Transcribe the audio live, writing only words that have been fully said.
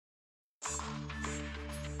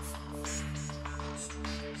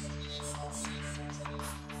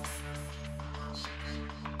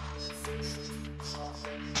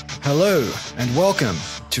Hello and welcome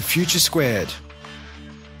to Future Squared.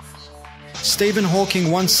 Stephen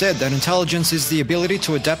Hawking once said that intelligence is the ability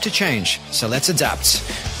to adapt to change, so let's adapt.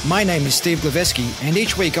 My name is Steve Glaveski, and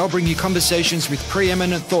each week I'll bring you conversations with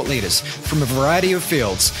preeminent thought leaders from a variety of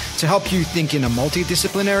fields to help you think in a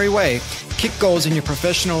multidisciplinary way, kick goals in your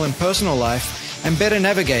professional and personal life, and better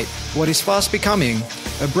navigate what is fast becoming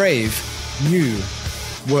a brave, new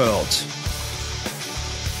world.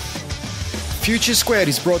 Future Squared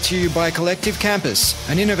is brought to you by Collective Campus,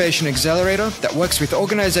 an innovation accelerator that works with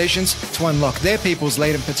organizations to unlock their people's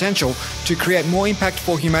latent potential to create more impact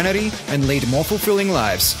for humanity and lead more fulfilling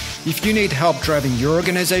lives. If you need help driving your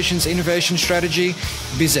organization's innovation strategy,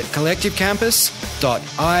 visit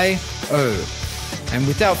collectivecampus.io. And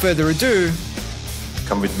without further ado,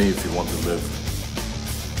 come with me if you want to live.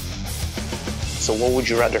 So what would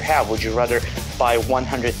you rather have? Would you rather buy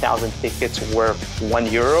 100,000 tickets worth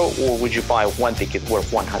 €1, or would you buy one ticket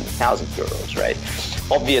worth 100,000 euros, right?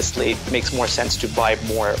 Obviously, it makes more sense to buy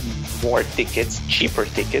more tickets, cheaper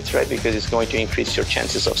tickets, right? Because it's going to increase your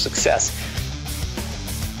chances of success.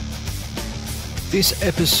 This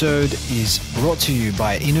episode is brought to you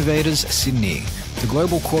by Innovators Sydney. The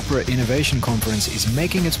Global Corporate Innovation Conference is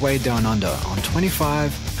making its way down under on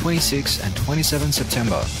 25, 26 and 27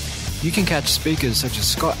 September. You can catch speakers such as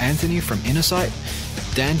Scott Anthony from Innersight,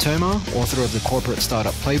 Dan Toma, author of the Corporate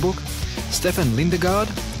Startup Playbook, Stefan Lindegaard,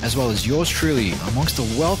 as well as yours truly, amongst a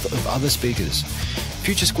wealth of other speakers.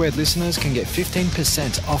 Future Squared listeners can get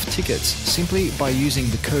 15% off tickets simply by using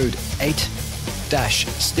the code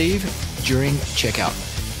 8-STEVE during checkout.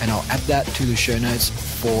 And I'll add that to the show notes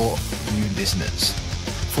for new listeners.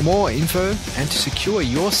 For more info and to secure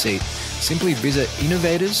your seat, simply visit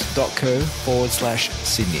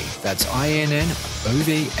innovators.co/Sydney. That's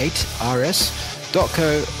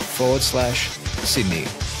INNOV8RS.co/Sydney.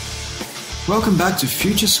 Welcome back to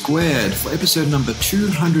Future Squared for episode number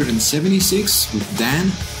 276 with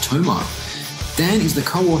Dan Toma. Dan is the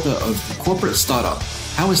co-author of The Corporate Startup,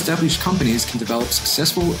 How Established Companies Can Develop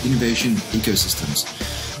Successful Innovation Ecosystems.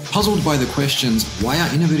 Puzzled by the questions, why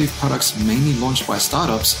are innovative products mainly launched by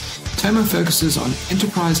startups, Toma focuses on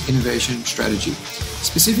enterprise innovation strategy,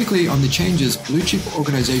 specifically on the changes blue-chip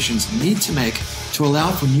organizations need to make to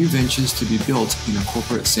allow for new ventures to be built in a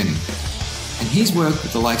corporate setting. And he's worked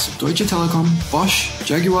with the likes of Deutsche Telekom, Bosch,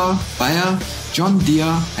 Jaguar, Bayer, John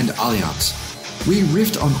Deere, and Allianz. We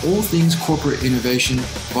riffed on all things corporate innovation,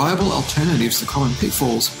 viable alternatives to common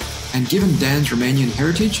pitfalls, and given Dan's Romanian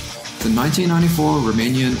heritage, the 1994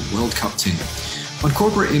 Romanian World Cup team. On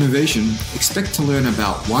corporate innovation, expect to learn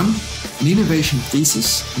about 1. An innovation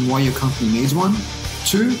thesis and why your company needs one.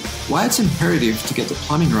 2. Why it's imperative to get the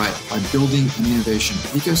plumbing right by building an innovation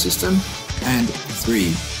ecosystem. And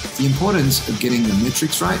 3. The importance of getting the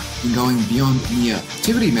metrics right and going beyond mere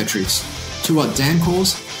activity metrics to what Dan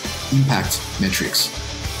calls impact metrics.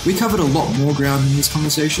 We covered a lot more ground in this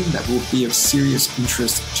conversation that will be of serious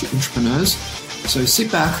interest to entrepreneurs. So sit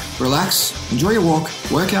back, relax, enjoy your walk,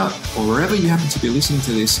 workout, or wherever you happen to be listening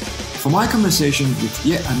to this for my conversation with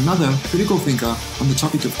yet another critical thinker on the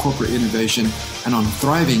topic of corporate innovation and on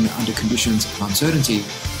thriving under conditions of uncertainty,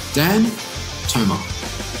 Dan Toma.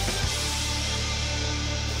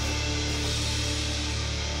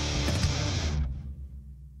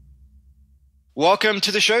 Welcome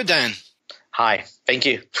to the show, Dan. Hi, thank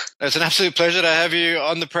you. It's an absolute pleasure to have you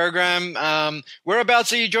on the program.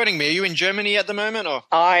 Whereabouts are you joining me? Are you in Germany at the moment? Or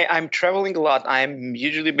I'm traveling a lot. I'm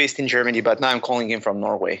usually based in Germany, but now I'm calling in from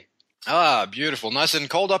Norway. Ah, beautiful. Nice and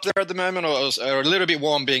cold up there at the moment, or a little bit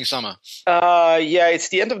warm being summer? Yeah, it's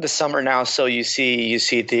the end of the summer now, so you see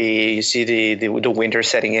the winter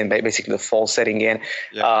setting in, basically the fall setting in,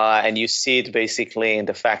 and you see it basically in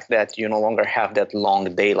the fact that you no longer have that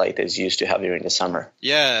long daylight as you used to have during the summer.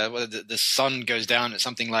 Yeah, well, the sun goes down at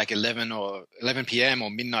something like 11 p.m. or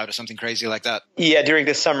midnight or something crazy like that. Yeah, during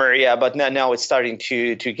the summer, yeah, but now it's starting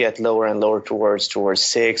to get lower and lower towards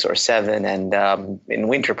 6 or 7, and in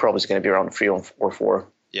winter probably it's going to be around 3 or 4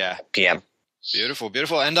 p.m. Beautiful,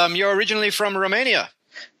 beautiful. And you're originally from Romania.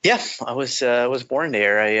 Yeah, I was born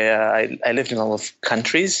there. I lived in a lot of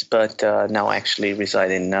countries, but now I actually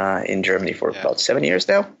reside in Germany for about 7 years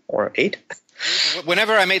now, or 8.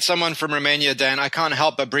 Whenever I meet someone from Romania, Dan, I can't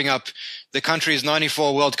help but bring up the country's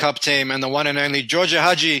 94 World Cup team and the one and only George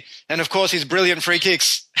Hagi, and of course his brilliant free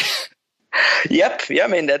kicks. Yep. Yeah. I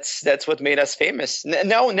mean, that's what made us famous.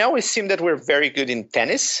 Now it seems that we're very good in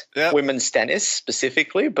tennis, Yep. women's tennis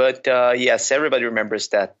specifically. But yes, everybody remembers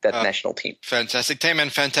that national team. Fantastic team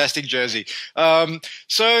and fantastic jersey.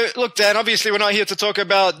 So look, Dan, obviously we're not here to talk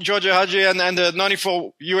about Georgia Hadji and the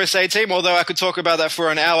 94 USA team, although I could talk about that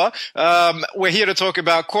for an hour. We're here to talk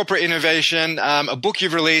about corporate innovation, a book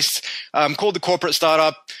you've released called The Corporate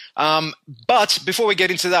Startup. But before we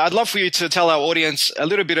get into that, I'd love for you to tell our audience a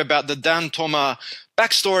little bit about the Dan Toma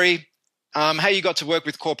backstory, how you got to work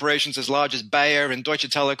with corporations as large as Bayer and Deutsche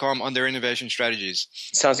Telekom on their innovation strategies.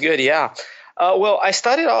 Sounds good. Yeah. Well, I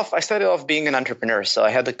started off being an entrepreneur. So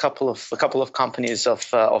I had a couple of companies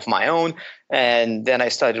of my own, and then I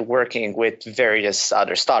started working with various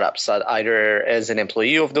other startups, either as an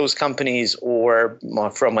employee of those companies or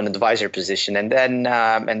from an advisor position. And then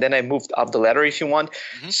I moved up the ladder, if you want.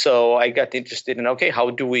 Mm-hmm. So I got interested in, okay, how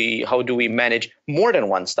do we manage more than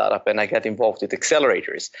one startup? And I got involved with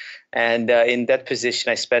accelerators. And in that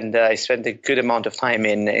position, I spent a good amount of time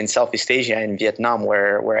in Southeast Asia, in Vietnam,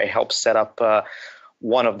 where I helped set up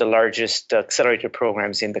one of the largest accelerator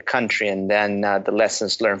programs in the country, and then the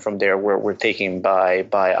lessons learned from there were taken by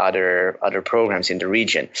other programs in the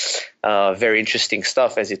region. Very interesting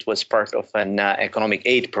stuff, as it was part of an economic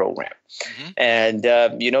aid program. Mm-hmm. And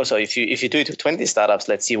so if you do it to 20 startups,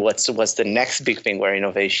 let's see what's the next big thing where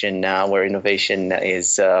innovation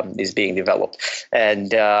is being developed.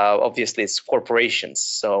 And obviously it's corporations.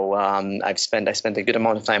 So I've spent a good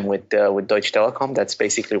amount of time with Deutsche Telekom. That's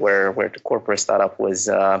basically where the corporate startup was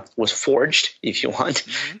forged, if you want,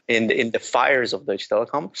 mm-hmm. in the fires of Deutsche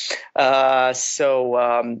Telekom. I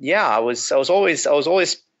was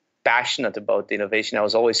always passionate about innovation. I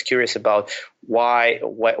was always curious about why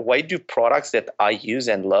do products that I use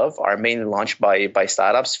and love are mainly launched by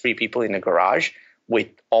startups, 3 people in a garage with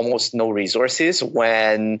almost no resources,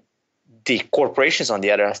 when the corporations on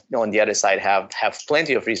the other side have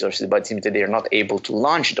plenty of resources, but it seems that they're not able to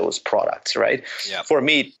launch those products, right? Yeah. For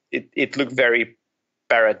me, it looked very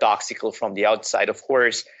paradoxical from the outside. Of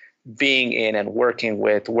course, being in and working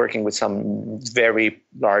with some very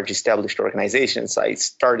large established organizations, I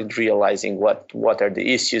started realizing what are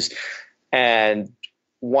the issues, and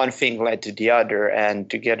one thing led to the other, and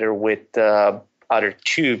together with other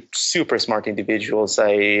 2 super smart individuals,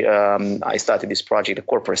 I started this project, a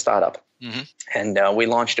corporate startup, mm-hmm. and we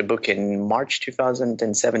launched a book in March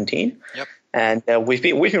 2017. Yep. And we've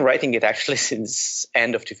been writing it actually since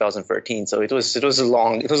end of 2013. So it was a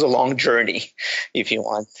long journey, if you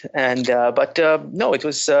want. And no, it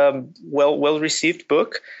was well received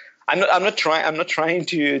book. I'm not trying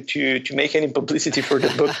to make any publicity for the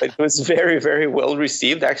book, but it was very, very well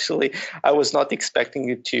received. Actually, I was not expecting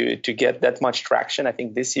it to get that much traction. I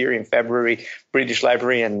think this year in February, British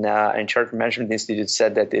Library and Chartered Management Institute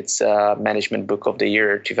said that it's Management Book of the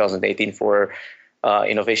Year 2018 for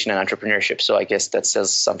innovation and entrepreneurship. So I guess that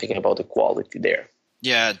says something about the quality there.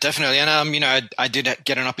 Yeah, definitely. And, I did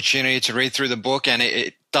get an opportunity to read through the book, and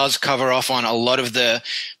it does cover off on a lot of the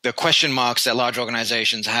question marks that large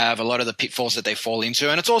organizations have, a lot of the pitfalls that they fall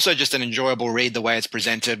into. And it's also just an enjoyable read, the way it's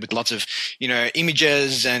presented, with lots of,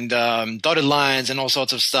 images and dotted lines and all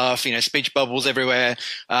sorts of stuff, speech bubbles everywhere.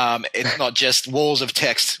 It's not just walls of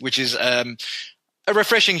text, which is a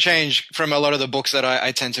refreshing change from a lot of the books that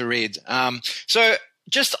I tend to read. So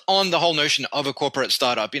just on the whole notion of a corporate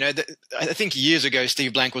startup, I think years ago,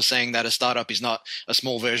 Steve Blank was saying that a startup is not a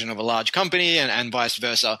small version of a large company, and vice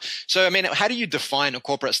versa. So, how do you define a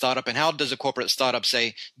corporate startup, and how does a corporate startup,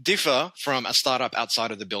 say, differ from a startup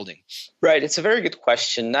outside of the building? Right. It's a very good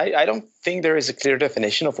question. I don't think there is a clear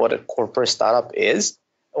definition of what a corporate startup is.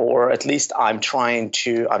 Or at least I'm trying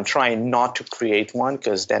not to create one,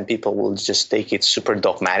 because then people will just take it super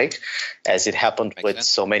dogmatic, as it happened with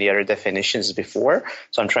so many other definitions before.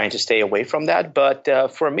 So I'm trying to stay away from that.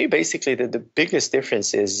 But for me, basically, the biggest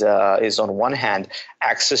difference is on one hand,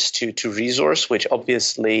 access to resource, which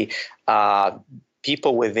obviously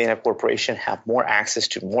people within a corporation have more access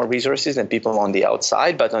to more resources than people on the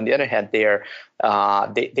outside. But on the other hand,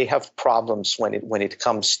 they have problems when it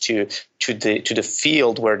comes to the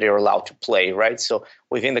field where they're allowed to play, right? So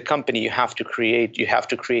within the company, you have to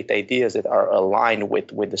create ideas that are aligned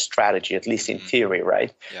with the strategy, at least in theory,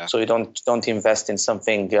 right? Yeah. So you don't invest in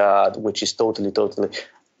something which is totally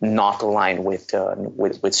not aligned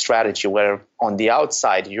with strategy, where on the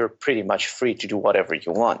outside you're pretty much free to do whatever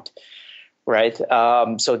you want. Right.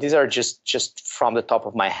 So these are just from the top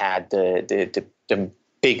of my head, the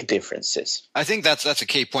big differences. I think that's a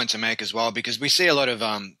key point to make as well, because we see a lot of,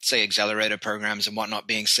 say, accelerator programs and whatnot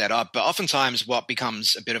being set up. But oftentimes what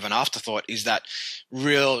becomes a bit of an afterthought is that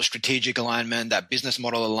real strategic alignment, that business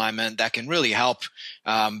model alignment that can really help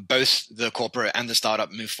both the corporate and the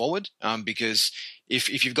startup move forward. Because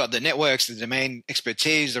if you've got the networks, the domain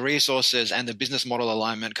expertise, the resources, and the business model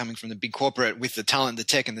alignment coming from the big corporate with the talent, the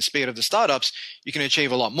tech, and the speed of the startups, you can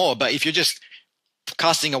achieve a lot more. But if you're just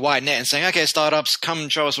casting a wide net and saying, okay, startups, come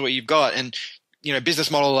and show us what you've got, and business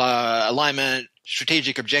model alignment,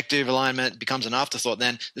 strategic objective alignment becomes an afterthought,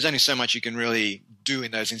 then there's only so much you can really do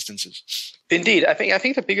in those instances. Indeed. I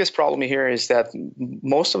think the biggest problem here is that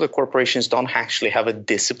most of the corporations don't actually have a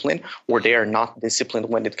discipline, or they are not disciplined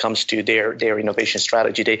when it comes to their innovation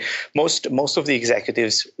strategy. Most of the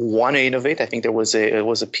executives want to innovate. I think there was a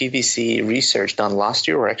PwC research done last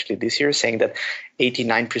year, or actually this year, saying that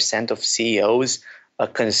 89% of CEOs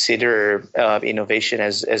consider innovation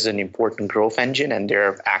as an important growth engine, and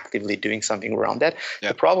they're actively doing something around that. Yeah.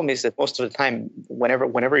 The problem is that most of the time,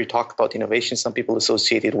 whenever you talk about innovation, some people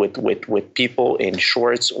associate it with people in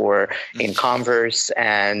shorts or in Converse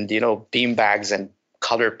and beanbags and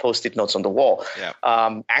colored Post-it notes on the wall.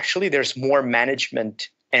 Yeah. Actually, there's more management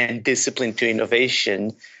and discipline to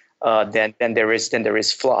innovation than there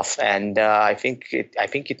is fluff, and I think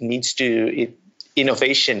it needs to.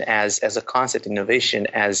 Innovation as a concept, innovation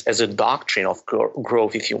as a doctrine of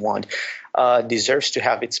growth, if you want, deserves to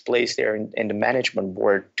have its place there in the management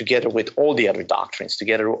board, together with all the other doctrines,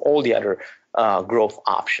 together with all the other growth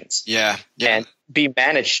options. Yeah. And be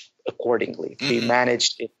managed accordingly, be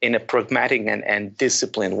managed in a pragmatic and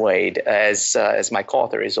disciplined way. As my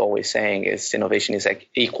co-author is always saying, is innovation is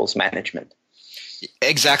equals management.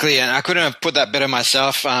 Exactly, and I couldn't have put that better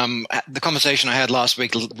myself. The conversation I had last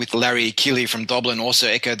week with Larry Keeley from Dublin also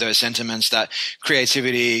echoed those sentiments, that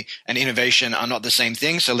creativity and innovation are not the same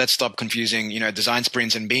thing. So let's stop confusing, design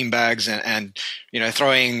sprints and beanbags and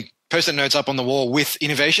throwing Post-it notes up on the wall with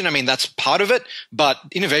innovation. I mean, that's part of it, but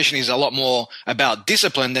innovation is a lot more about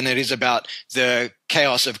discipline than it is about the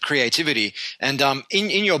chaos of creativity. And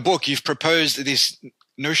in your book, you've proposed this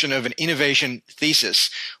notion of an innovation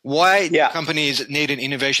thesis. Why do companies need an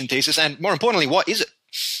innovation thesis, and more importantly, what is it?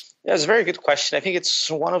 Yeah, it's a very good question. I think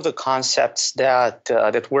it's one of the concepts that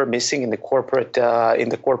we're missing in the corporate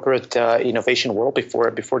innovation world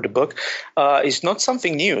before the book. It's not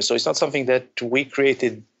something new, so it's not something that we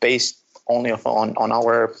created based only on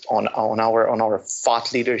our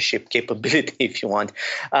thought leadership capability, if you want.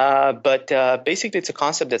 But basically, it's a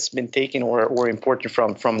concept that's been taken or imported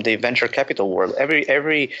from the venture capital world.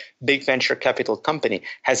 Every big venture capital company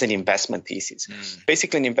has an investment thesis.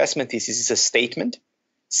 Basically, an investment thesis is a statement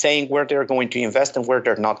saying where they're going to invest and where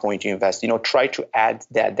they're not going to invest. Try to add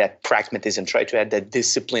that pragmatism, try to add that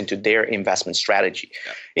discipline to their investment strategy.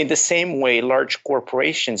 Yeah. In the same way, large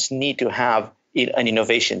corporations need to have an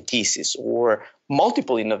innovation thesis or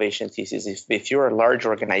multiple innovation theses. If you're a large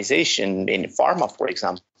organization in pharma, for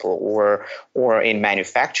example, or in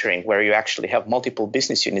manufacturing, where you actually have multiple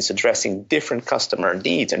business units addressing different customer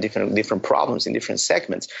needs and different problems in different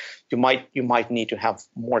segments, you might need to have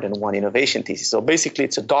more than one innovation thesis. So basically,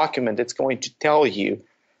 it's a document that's going to tell you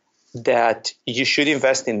that you should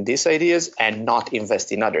invest in these ideas and not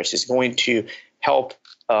invest in others. It's going to help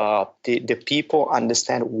the people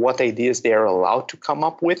understand what ideas they are allowed to come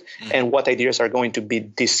up with and what ideas are going to be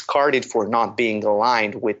discarded for not being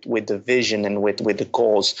aligned with the vision and with the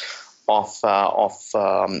goals of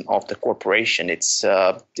the corporation. It's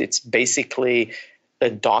basically a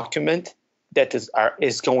document that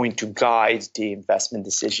is going to guide the investment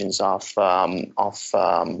decisions of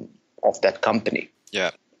that company.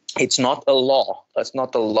 Yeah. It's not a law. It's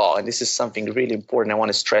not a law. And this is something really important I want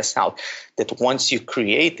to stress out, that once you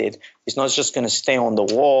create it, it's not just going to stay on the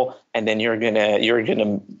wall and then you're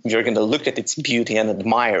gonna look at its beauty and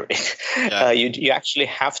admire it. Yeah. You actually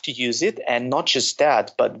have to use it, and not just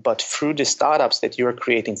that, but through the startups that you're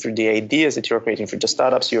creating, through the ideas that you're creating, through the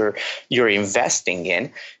startups you're investing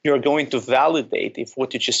in, you're going to validate if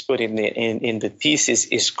what you just put in the thesis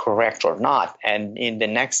is correct or not. And in the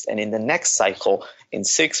next cycle, in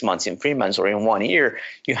 6 months, in 3 months, or in 1 year,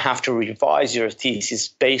 you have to revise your thesis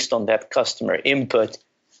based on that customer input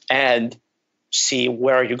and see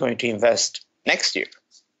where you're going to invest next year.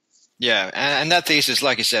 Yeah, and that thesis,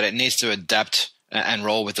 like you said, it needs to adapt and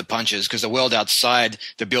roll with the punches, because the world outside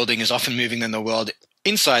the building is often moving than the world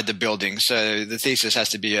inside the building. So the thesis has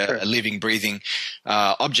to be a living, breathing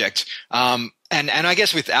object. And I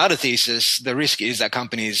guess without a thesis, the risk is that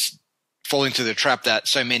companies fall into the trap that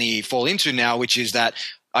so many fall into now, which is that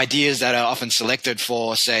ideas that are often selected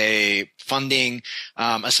for, say, funding,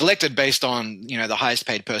 are selected based on, the highest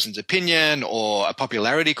paid person's opinion or a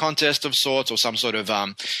popularity contest of sorts or some sort of,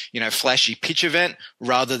 flashy pitch event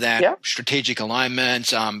rather than strategic alignment,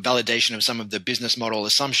 validation of some of the business model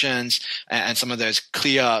assumptions and some of those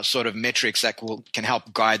clear sort of metrics that can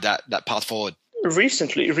help guide that path forward.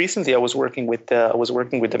 Recently, I was working with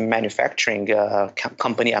a manufacturing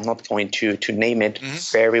company. I'm not going to name it.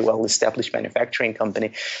 Very well established manufacturing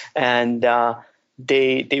company, and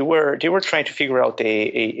they were trying to figure out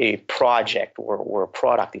a project or a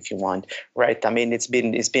product, if you want, right? I mean, it's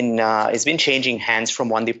been changing hands from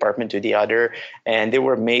one department to the other, and they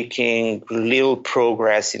were making little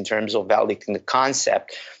progress in terms of validating the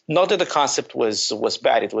concept. Not that the concept was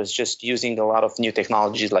bad; it was just using a lot of new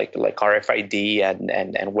technologies like RFID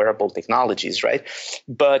and wearable technologies, right?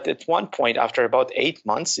 But at one point, after about 8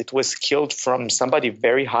 months, it was killed from somebody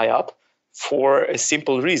very high up for a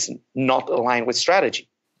simple reason: not aligned with strategy.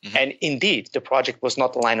 And indeed, the project was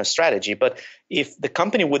not aligned with strategy. But if the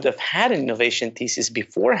company would have had an innovation thesis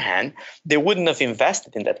beforehand, they wouldn't have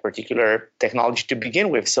invested in that particular technology to begin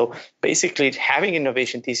with. So basically, having an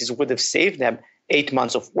innovation thesis would have saved them 8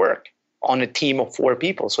 months of work on a team of 4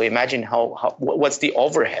 people. So imagine what's the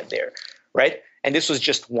overhead there, right? And this was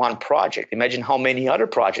just one project. Imagine how many other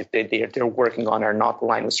projects they're working on are not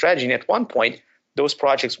aligned with strategy. And at one point, those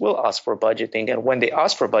projects will ask for budgeting. And when they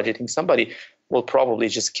ask for budgeting, somebody will probably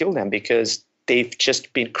just kill them because they've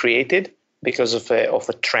just been created because of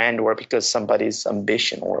a trend or because somebody's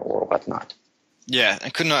ambition or whatnot. Yeah, I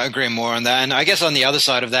could not agree more on that. And I guess on the other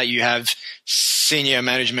side of that, you have senior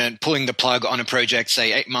management pulling the plug on a project,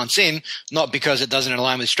 say 8 months in, not because it doesn't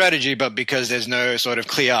align with strategy, but because there's no sort of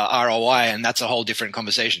clear ROI, and that's a whole different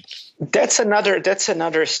conversation. That's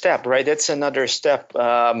another step, right? That's another step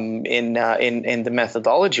in the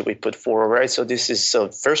methodology we put forward, right? So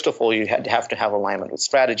first of all, you have to have alignment with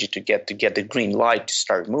strategy to get the green light to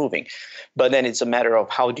start moving. But then it's a matter of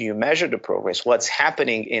how do you measure the progress? What's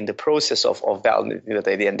happening in the process of validating that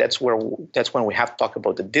idea? And that's when we have to talk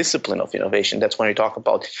about the discipline of innovation. That's when we talk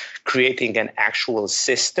about creating an actual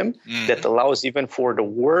system that allows even for the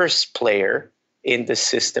worst player in the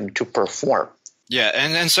system to perform. Yeah,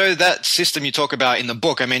 and so that system you talk about in the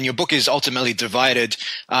book, I mean, your book is ultimately divided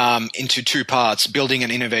into 2 parts: building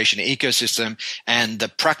an innovation ecosystem and the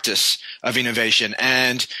practice of innovation.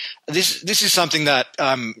 And this is something that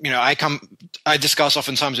I discuss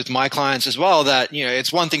oftentimes with my clients as well. That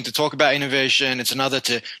it's one thing to talk about innovation, it's another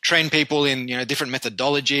to train people in different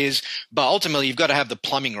methodologies. But ultimately, you've got to have the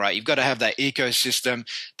plumbing right. You've got to have that ecosystem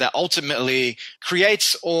that ultimately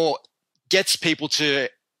creates or gets people to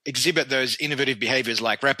exhibit those innovative behaviors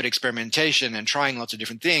like rapid experimentation and trying lots of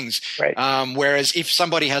different things. Right. Whereas if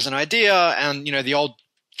somebody has an idea and, the old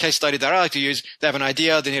case study that I like to use, they have an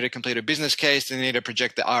idea, they need to complete a business case, they need to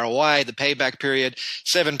project the ROI, the payback period,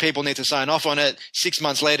 7 people need to sign off on it. 6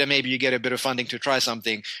 months later, maybe you get a bit of funding to try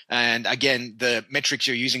something. And again, the metrics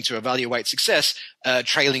you're using to evaluate success,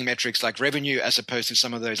 trailing metrics like revenue, as opposed to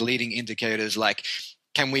some of those leading indicators like,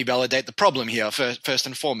 can we validate the problem here first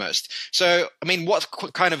and foremost? So, I mean, what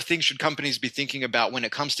kind of things should companies be thinking about when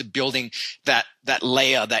it comes to building that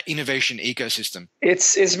layer, that innovation ecosystem?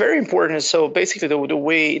 It's very important. So basically, the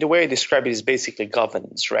way I describe it is basically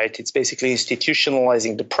governance, right? It's basically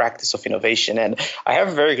institutionalizing the practice of innovation. And I have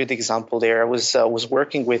a very good example there. I was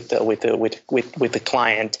working with a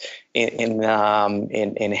client in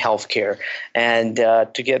healthcare, and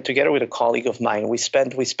together with a colleague of mine, we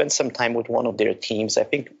spent some time with one of their teams. I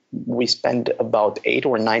think we spent about 8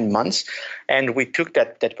 or 9 months, and we took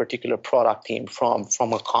that particular product team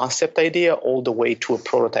from a concept idea all the way to a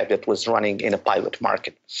prototype that was running in a pilot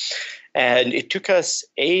market. And it took us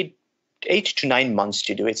 8 to 9 months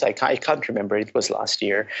to do it. So I can't remember. It was last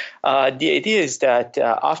year. The idea is that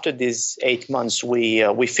after these 8 months,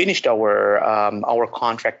 we finished our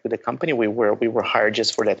contract with the company. We were hired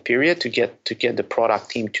just for that period to get the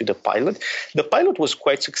product team to the pilot. The pilot was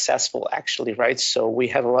quite successful, actually, right? So we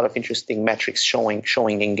have a lot of interesting metrics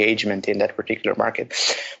showing engagement in that particular market.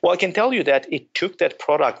 Well, I can tell you that it took that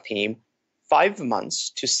product team 5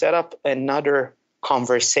 months to set up another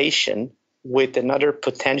conversation with another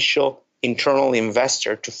potential internal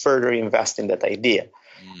investor to further invest in that idea.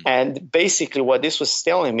 And basically what this was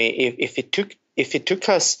telling me, if it took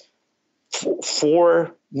us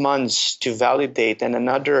 4 months to validate and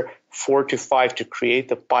another 4 to 5 to create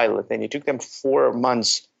the pilot, and it took them 4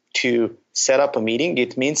 months to set up a meeting,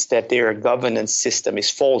 it means that their governance system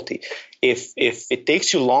is faulty. If it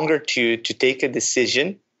takes you longer to take a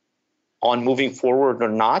decision on moving forward or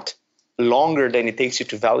not, longer than it takes you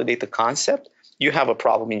to validate the concept, you have a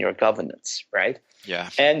problem in your governance, right? Yeah.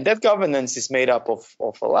 And that governance is made up of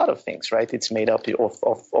a lot of things, right? It's made up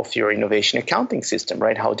of your innovation accounting system,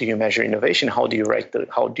 right? How do you measure innovation? How do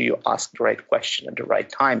you ask the right question at the right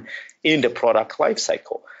time in the product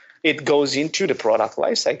lifecycle? It goes into the product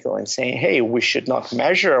lifecycle and saying, hey, we should not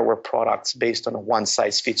measure our products based on a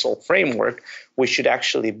one-size-fits-all framework. We should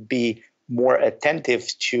actually be more attentive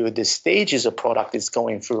to the stages a product is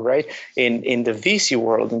going through, right? In the VC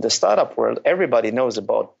world, in the startup world, everybody knows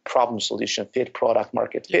about problem, solution fit, product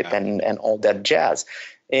market fit, and all that jazz.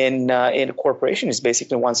 In a corporation, it's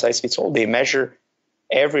basically one size fits all. They measure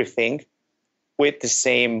everything with the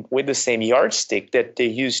same yardstick that they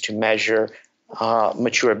use to measure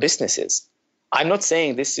mature businesses. I'm not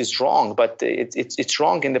saying this is wrong, but it's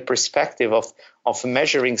wrong in the perspective of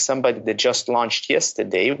measuring somebody that just launched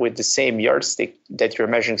yesterday with the same yardstick that you're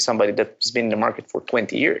measuring somebody that's been in the market for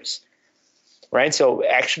 20 years, right? So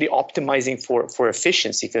actually optimizing for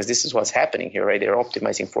efficiency, because this is what's happening here, right? They're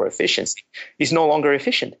optimizing for efficiency, is no longer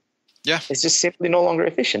efficient. Yeah, it's just simply no longer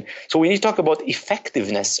efficient. So we need to talk about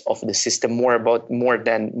effectiveness of the system more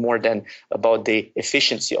than about the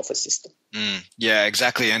efficiency of a system. Yeah,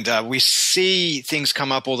 exactly. And we see things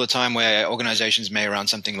come up all the time where organizations may run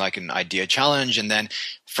something like an idea challenge, and then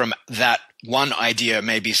from that one idea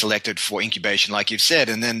may be selected for incubation, like you've said,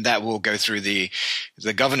 and then that will go through the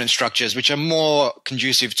governance structures, which are more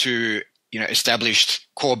conducive to established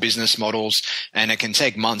core business models, and it can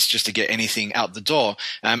take months just to get anything out the door.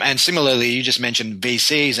 And similarly, you just mentioned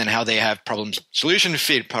VCs and how they have problem solution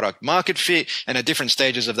fit, product market fit, and at different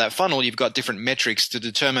stages of that funnel, you've got different metrics to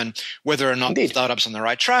determine whether or not the startup's on the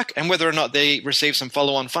right track and whether or not they receive some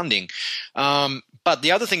follow-on funding. But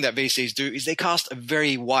the other thing that VCs do is they cast a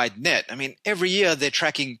very wide net. I mean, every year they're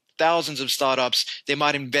tracking thousands of startups. They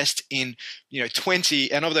might invest in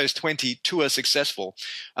 20, and of those 20, 2 are successful.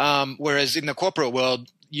 Whereas in the corporate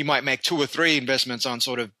world, you might make 2 or 3 investments on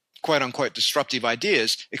sort of quote unquote disruptive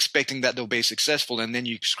ideas, expecting that they'll be successful, and then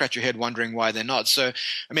you scratch your head wondering why they're not. So,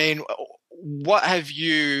 I mean, what have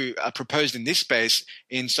you proposed in this space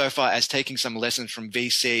insofar as taking some lessons from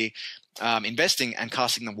VC investing and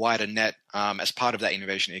casting the wider net as part of that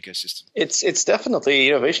innovation ecosystem? It's definitely,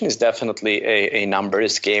 innovation is definitely a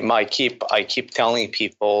numbers game. I keep telling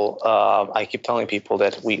people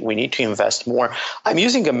that we need to invest more. I'm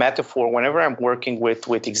using a metaphor whenever I'm working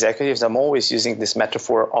with executives. I'm always using this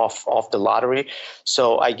metaphor of the lottery.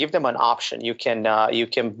 So I give them an option. You can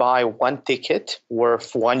buy one ticket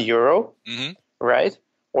worth €1, right?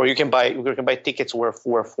 Or you can buy tickets worth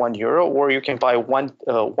 €1, or you can buy one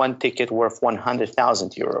ticket worth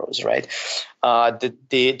 100,000 euros, right?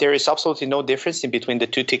 There is absolutely no difference in between the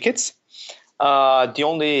two tickets. The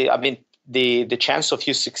chance of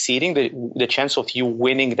you succeeding, the chance of you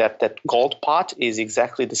winning that gold pot is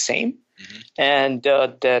exactly the same. And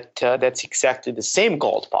that's exactly the same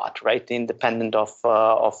gold pot, right? Independent of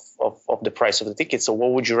the price of the ticket. So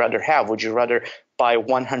what would you rather have? Would you rather buy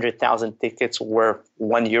 100,000 tickets worth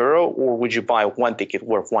 €1, or would you buy one ticket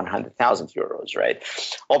worth 100,000 euros, right?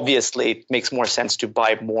 Obviously, it makes more sense to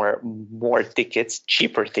buy more tickets,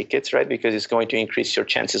 cheaper tickets, right? Because it's going to increase your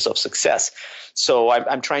chances of success. So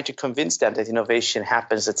I'm trying to convince them that innovation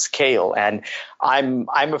happens at scale, and I'm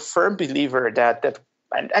a firm believer that.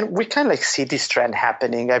 And we kind of like see this trend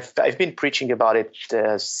happening. I've been preaching about it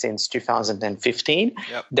since 2015.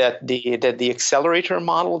 Yep. That the accelerator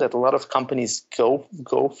model that a lot of companies go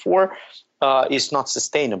for is not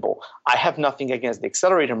sustainable. I have nothing against the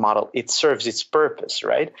accelerator model. It serves its purpose,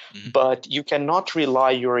 right? But you cannot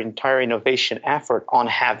rely your entire innovation effort on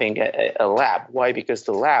having a lab. Why? Because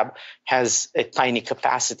the lab has a tiny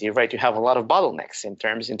capacity, right? You have a lot of bottlenecks in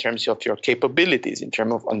terms of your capabilities, in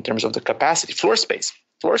terms of the capacity. Floor space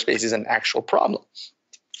is an actual problem,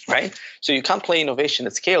 right? So you can't play innovation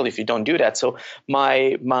at scale if you don't do that. So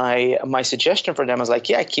my suggestion for them is like,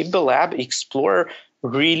 yeah, keep the lab, explore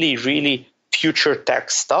really, really future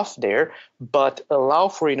tech stuff there, but allow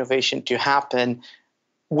for innovation to happen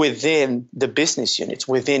within the business units,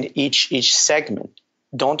 within each segment.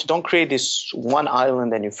 Don't create this one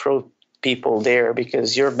island and you throw people there,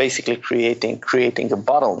 because you're basically creating a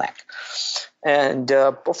bottleneck. And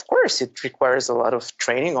of course, it requires a lot of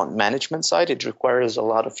training on management side. It requires a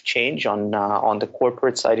lot of change on the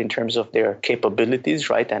corporate side in terms of their capabilities,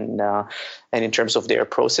 right, and in terms of their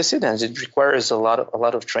processes. And it requires a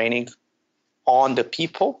lot of training on the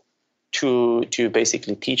people to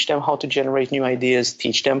basically teach them how to generate new ideas,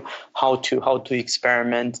 teach them how to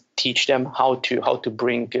experiment, teach them how to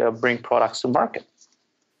bring products to market.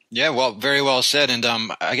 Yeah, well, very well said. And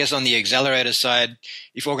I guess on the accelerator side,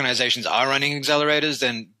 if organizations are running accelerators,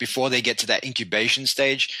 then before they get to that incubation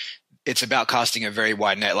stage, it's about casting a very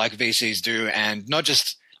wide net like VCs do, and not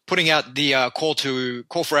just putting out the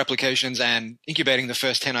call for applications and incubating the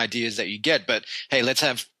first 10 ideas that you get, but hey, let's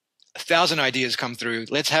have 1,000 ideas come through.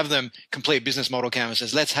 Let's have them complete business model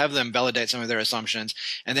canvases. Let's have them validate some of their assumptions.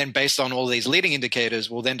 And then based on all these leading indicators,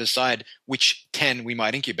 we'll then decide which 10 we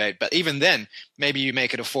might incubate. But even then, maybe you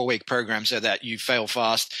make it a 4-week program so that you fail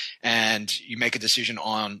fast and you make a decision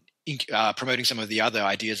on promoting some of the other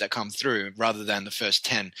ideas that come through rather than the first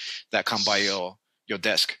 10 that come by your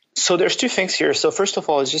desk. So there's two things here. So first of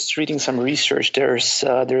all, I was just reading some research. There's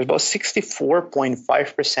about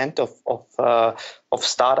 64.5% of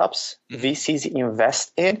startups VCs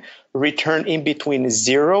invest in return in between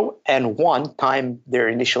 0 and 1 time their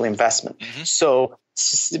initial investment. Mm-hmm. So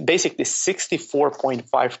basically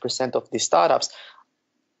 64.5% of the startups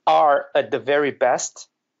are at the very best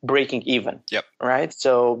breaking even. Yep. Right.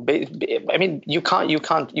 So I mean, you can't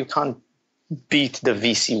beat the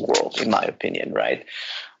VC world, in my opinion, right?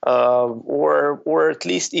 Or at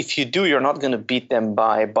least if you do, you're not going to beat them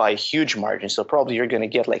by huge margins. So probably you're going to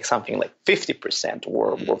get like something like 50%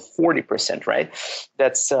 or 40%, right?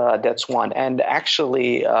 That's one. And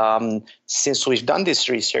actually, since we've done this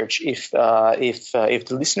research, if the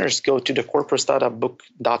listeners go to the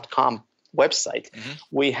corporatestartupbook.com website,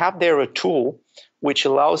 we have there a tool which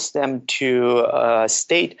allows them to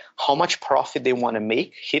state how much profit they want to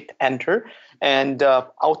make, hit enter, and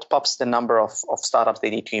out pops the number of startups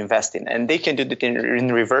they need to invest in. And they can do it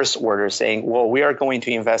in reverse order, saying, well, we are going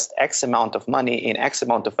to invest X amount of money in X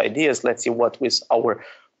amount of ideas. Let's see what is our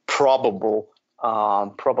probable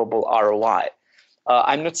ROI.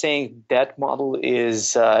 I'm not saying that model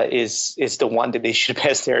is the one that they should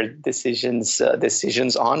base their decisions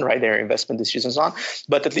on, right? Their investment decisions on,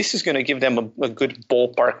 but at least it's going to give them a good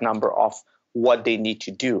ballpark number of what they need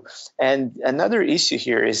to do. And another issue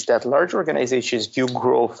here is that large organizations view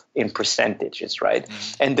growth in percentages, right?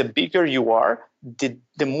 Mm-hmm. And the bigger you are,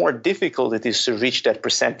 the more difficult it is to reach that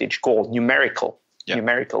percentage goal, numerical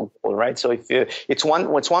goal, right? So it's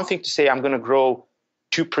one thing to say I'm going to grow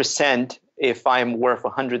 2% if I'm worth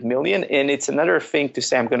 100 million, and it's another thing to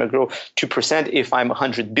say I'm going to grow 2% if I'm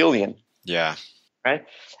 100 billion. Yeah. Right.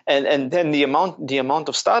 And then the amount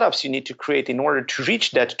of startups you need to create in order to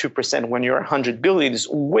reach that 2% when you're 100 billion is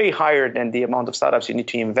way higher than the amount of startups you need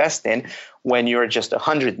to invest in when you're just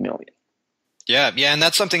 100 million. Yeah, and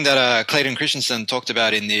that's something that Clayton Christensen talked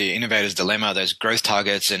about in the Innovator's Dilemma, those growth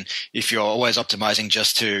targets. And if you're always optimizing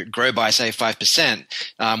just to grow by, say,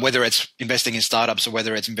 5%, whether it's investing in startups or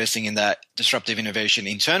whether it's investing in that disruptive innovation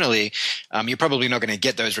internally, you're probably not going to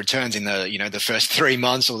get those returns in the first 3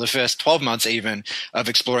 months or the first 12 months even of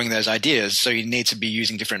exploring those ideas. So you need to be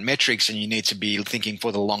using different metrics and you need to be thinking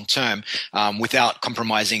for the long term without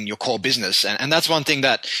compromising your core business. And that's one thing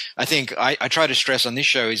that I think I try to stress on this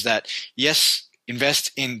show is that, yes,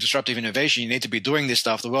 invest in disruptive innovation. You need to be doing this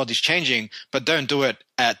stuff. The world is changing, but don't do it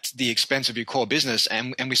at the expense of your core business.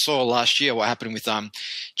 And we saw last year what happened with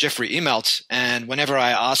Jeffrey Immelt. And whenever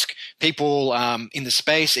I ask people in the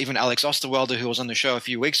space, even Alex Osterwelder, who was on the show a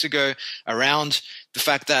few weeks ago, around the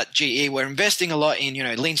fact that GE were investing a lot in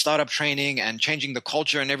lean startup training and changing the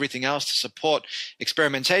culture and everything else to support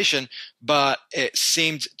experimentation, but it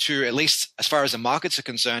seemed to, at least as far as the markets are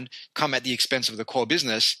concerned, come at the expense of the core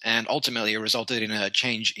business, and ultimately it resulted in a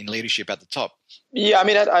change in leadership at the top. Yeah, I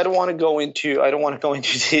mean, I don't want to go into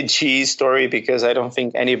the GE story because I don't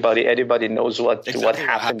think anybody knows what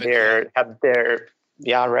happened there.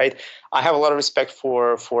 Yeah, right. I have a lot of respect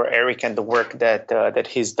for Eric and the work that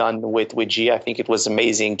he's done with GE. I think it was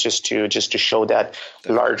amazing just to show that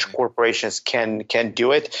large corporations can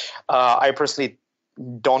do it. I personally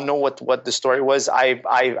don't know what the story was.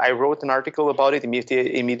 I wrote an article about it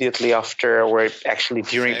immediately after, or actually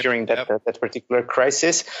during that particular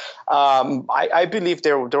crisis. I believe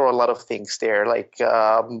there were a lot of things there, like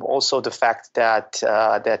also the fact that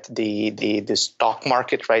the stock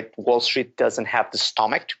market, right, Wall Street doesn't have the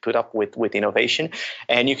stomach to put up with innovation,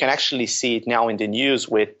 and you can actually see it now in the news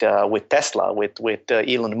with Tesla, with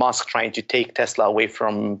Elon Musk trying to take Tesla away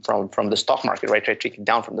from the stock market, right, try to take it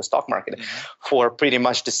down from the stock market for pretty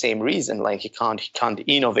much the same reason, like he can't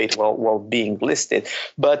innovate while being listed.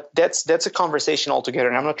 But that's a conversation altogether,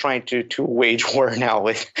 and I'm not trying to wage war now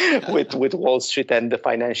with Wall Street and the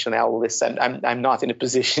financial analysts, and I'm not in a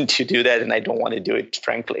position to do that, and I don't want to do it,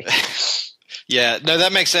 frankly. Yeah, no,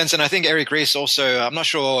 that makes sense. And I think Eric Ries also, I'm not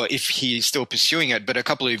sure if he's still pursuing it, but a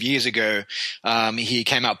couple of years ago, he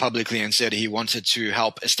came out publicly and said he wanted to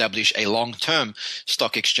help establish a long-term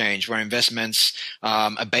stock exchange where investments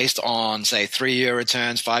are based on, say, 3-year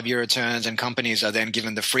returns, 5-year returns, and companies are then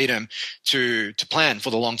given the freedom to plan for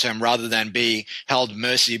the long term rather than be held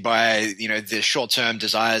mercy by, the short-term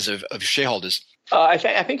desires of shareholders. I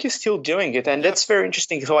think he's still doing it, and that's very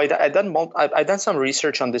interesting. So I've done some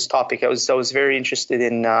research on this topic. I was very interested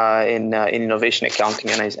in innovation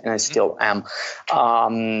accounting, and I still am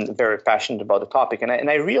very passionate about the topic. And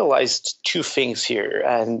I realized two things here,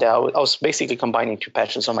 and I was basically combining two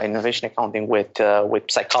passions on my innovation accounting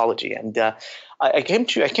with psychology, and I came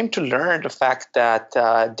to learn the fact that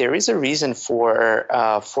there is a reason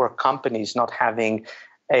for companies not having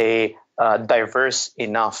a diverse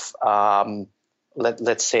enough.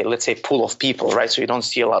 Let's say pool of people, right? So you don't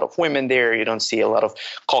see a lot of women there. You don't see a lot of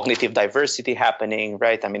cognitive diversity happening,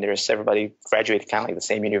 right? I mean, there's everybody graduated kind of like the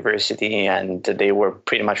same university, and they were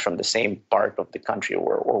pretty much from the same part of the country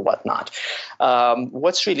or whatnot.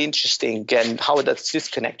 What's really interesting, and how does this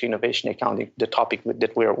connect to innovation accounting, the topic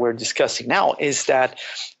that we're discussing now, is that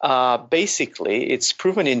basically it's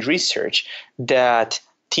proven in research that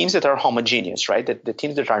teams that are homogeneous, right? That the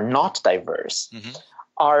teams that are not diverse. Mm-hmm.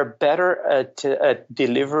 are better at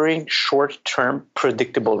delivering short-term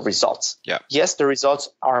predictable results. Yeah. Yes, the results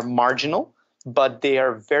are marginal, but they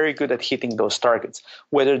are very good at hitting those targets.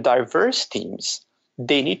 Whether diverse teams,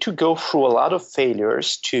 they need to go through a lot of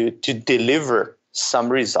failures to deliver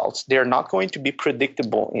some results. They're not going to be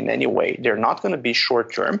predictable in any way. They're not going to be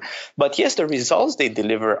short-term. But yes, the results they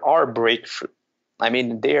deliver are breakthrough. I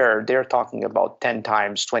mean, they're talking about 10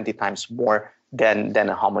 times, 20 times more than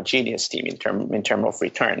a homogeneous team in terms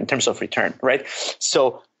of return, right?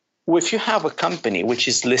 So if you have a company which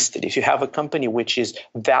is listed, if you have a company which is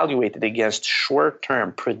evaluated against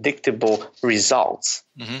short-term predictable results,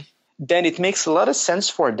 mm-hmm. then it makes a lot of sense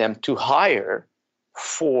for them to hire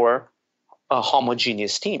for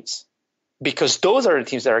homogeneous teams, because those are the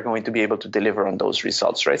teams that are going to be able to deliver on those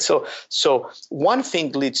results, right? So one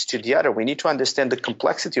thing leads to the other. We need to understand the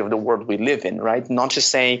complexity of the world we live in, right? Not just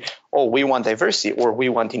saying, oh, we want diversity or we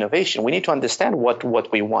want innovation. We need to understand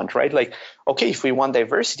what we want, right? Like, okay, if we want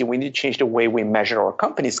diversity, we need to change the way we measure our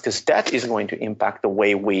companies, because that is going to impact the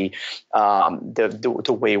way we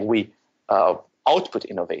output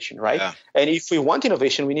innovation, right? Yeah. And if we want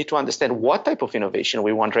innovation, we need to understand what type of innovation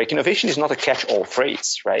we want, right? Innovation is not a catch-all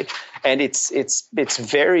phrase, right? And it's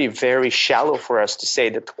very, very shallow for us to say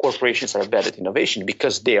that corporations are bad at innovation,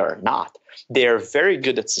 because they are not. They are very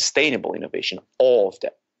good at sustainable innovation, all of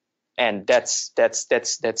them. And that's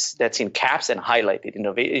in caps and highlighted.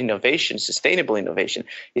 Innovation, sustainable innovation,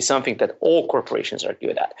 is something that all corporations are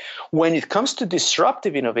good at. When it comes to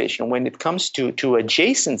disruptive innovation, when it comes to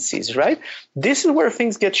adjacencies, right, this is where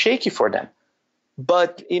things get shaky for them.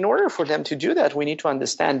 But in order for them to do that, we need to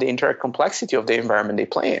understand the entire complexity of the environment they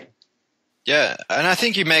play in. Yeah, and I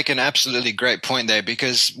think you make an absolutely great point there,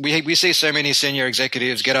 because we see so many senior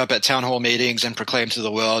executives get up at town hall meetings and proclaim to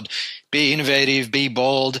the world, be innovative, be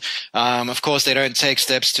bold. Of course, they don't take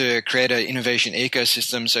steps to create an innovation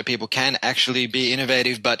ecosystem so people can actually be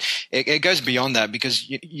innovative, but it goes beyond that, because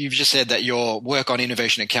you've just said that your work on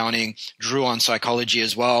innovation accounting drew on psychology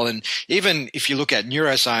as well. And even if you look at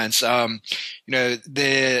neuroscience,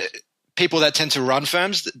 the people that tend to run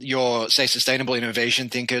firms, your, say, sustainable innovation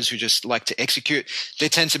thinkers who just like to execute, they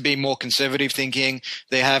tend to be more conservative thinking.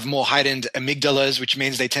 They have more heightened amygdalas, which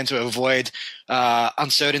means they tend to avoid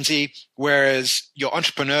uncertainty. Whereas your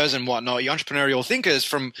entrepreneurs and whatnot, your entrepreneurial thinkers,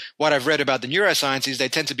 from what I've read about the neurosciences, they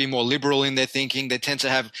tend to be more liberal in their thinking. They tend to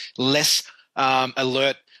have less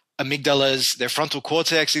alert amygdalas. Their frontal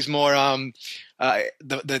cortex is more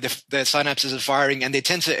the synapses are firing, and they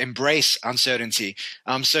tend to embrace uncertainty.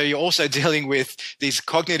 So you're also dealing with these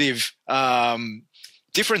cognitive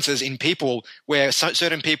differences in people, where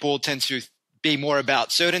certain people tend to be more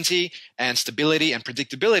about certainty and stability and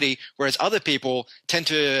predictability, whereas other people tend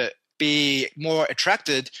to be more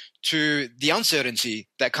attracted to the uncertainty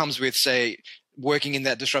that comes with, say, working in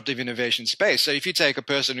that disruptive innovation space. So if you take a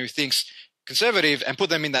person who thinks conservative and put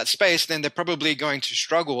them in that space, then they're probably going to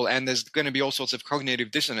struggle, and there's going to be all sorts of cognitive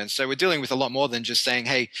dissonance. So we're dealing with a lot more than just saying,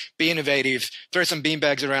 hey, be innovative, throw some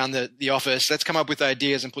beanbags around the office, let's come up with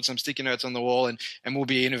ideas and put some sticky notes on the wall, and we'll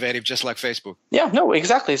be innovative just like Facebook. Yeah, no,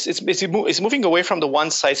 exactly. It's moving away from the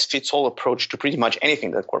one-size-fits-all approach to pretty much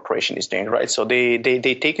anything that corporation is doing, right? So they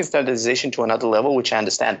take standardization to another level, which I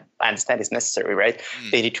understand is necessary, right?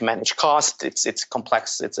 They need to manage costs. It's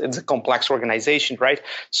complex. It's a complex organization, right?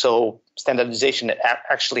 So standardization standardization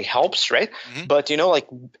actually helps, right? But like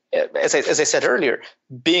as I said earlier,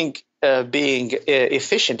 being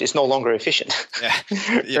efficient is no longer efficient.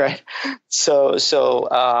 Right? So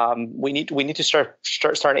we need to start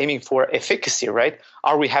aiming for efficacy, right?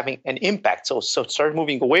 Are we having an impact? So start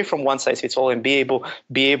moving away from one size fits all and be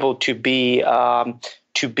able to be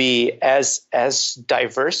as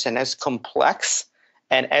diverse and as complex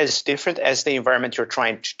and as different as the environment you're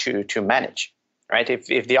trying to manage. Right.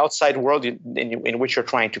 If the outside world in which you're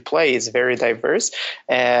trying to play is very diverse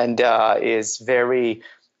and is very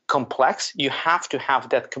complex, you have to have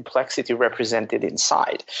that complexity represented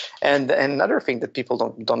inside. And another thing that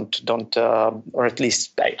people don't or at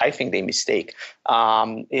least I think they mistake,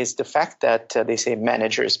 is the fact that they say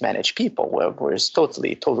managers manage people, where it's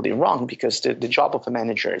totally wrong, because the job of a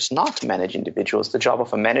manager is not to manage individuals. The job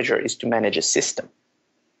of a manager is to manage a system.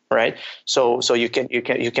 Right, so you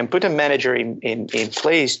can put a manager in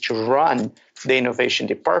place to run the innovation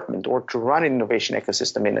department, or to run an innovation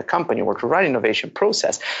ecosystem in a company, or to run innovation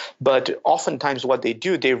process. But oftentimes, what they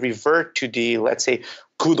do, they revert to the, let's say,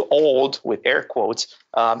 good old, with air quotes,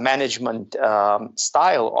 management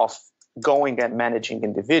style of going and managing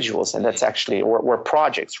individuals, and that's actually or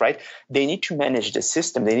projects. Right, they need to manage the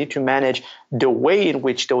system. They need to manage the way in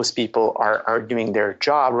which those people are doing their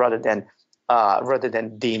job, rather than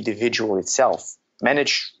the individual itself.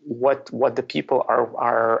 Manage what the people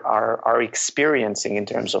are experiencing in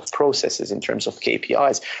terms of processes, in terms of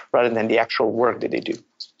KPIs, rather than the actual work that they do.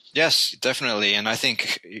 Yes, definitely. And I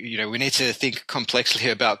think, we need to think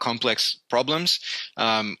complexly about complex problems.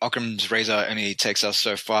 Occam's razor only takes us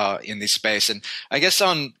so far in this space. And I guess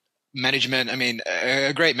on management, I mean,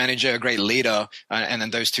 a great manager, a great leader, and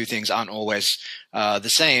then those two things aren't always the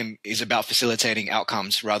same, is about facilitating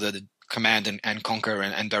outcomes rather than command and conquer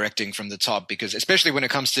and directing from the top. Because especially when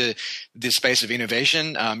it comes to this space of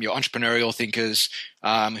innovation, your entrepreneurial thinkers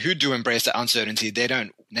who do embrace the uncertainty, they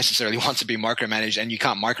don't necessarily want to be micromanaged, and you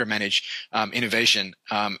can't micromanage innovation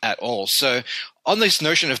at all. So on this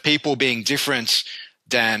notion of people being different,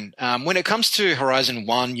 Dan, when it comes to Horizon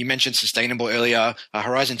 1, you mentioned sustainable earlier,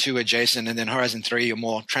 Horizon 2 adjacent, and then Horizon 3 a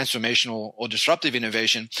more transformational or disruptive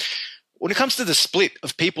innovation. When it comes to the split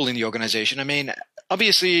of people in the organization, I mean,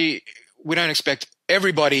 obviously, we don't expect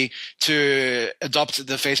everybody to adopt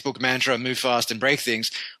the Facebook mantra, move fast and break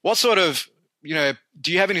things. What sort of,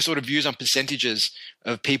 do you have any sort of views on percentages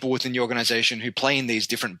of people within the organization who play in these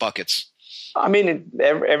different buckets? I mean,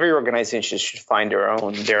 every organization should find their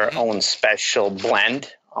own special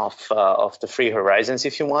blend of the three horizons,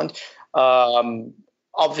 if you want.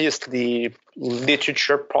 Obviously,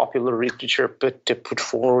 popular literature put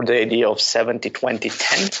forward the idea of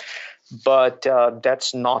 70-20-10. But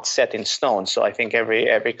that's not set in stone. So I think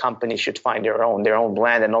every company should find their own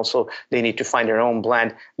blend, and also they need to find their own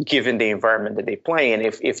blend given the environment that they play in.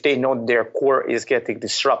 If they know their core is getting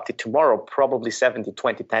disrupted tomorrow, probably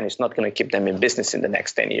 70-20-10 is not going to keep them in business in the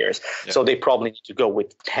next 10 years. Yeah. So they probably need to go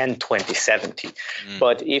with 10-20-70.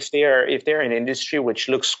 But if they're in an industry which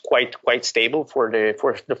looks quite stable for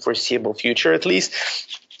the foreseeable future, at least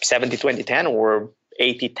 70-20-10 or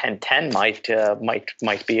 80-10-10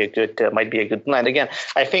 might be a good blend. Again,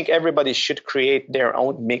 I think everybody should create their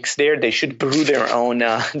own mix there. They should brew their own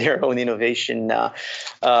innovation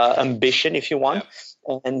ambition, if you want.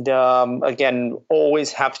 Yeah. And again,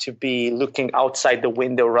 always have to be looking outside the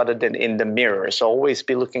window rather than in the mirror. So always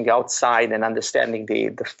be looking outside and understanding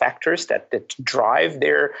the factors that drive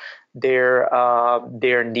their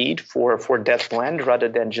need for that blend, rather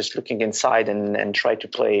than just looking inside and try to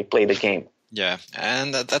play the game. Yeah,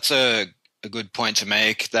 and that's a good point to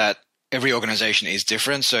make, that every organization is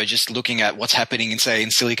different. So just looking at what's happening in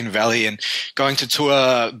Silicon Valley and going to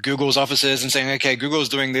tour Google's offices and saying, okay, Google's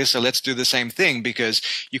doing this, so let's do the same thing, because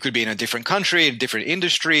you could be in a different country, a different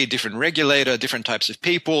industry, different regulator, different types of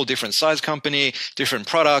people, different size company, different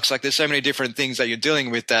products. Like, there's so many different things that you're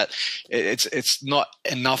dealing with that it's not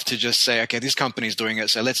enough to just say, okay, this company's doing it,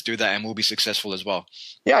 so let's do that and we'll be successful as well.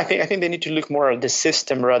 Yeah, I think they need to look more at the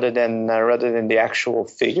system rather than the actual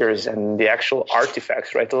figures and the actual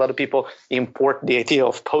artifacts, right? A lot of people import the idea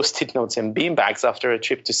of Post-it notes and beanbags after a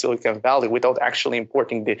trip to Silicon Valley without actually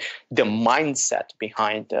importing the mindset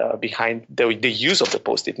behind the use of the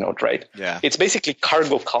Post-it note, right? Yeah, it's basically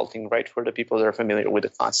cargo culting, right? For the people that are familiar with the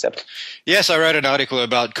concept. Yes, I wrote an article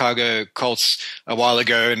about cargo cults a while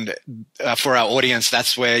ago, and for our audience,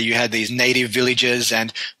 that's where you had these native villages,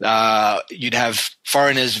 and you'd have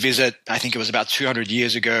foreigners visit. I think it was about 200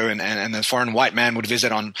 years ago, and the foreign white man would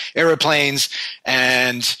visit on aeroplanes,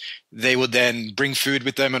 and they would then bring food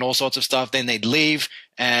with them and all sorts of stuff. Then they'd leave,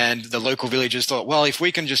 And the local villagers thought, well, if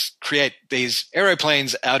we can just create these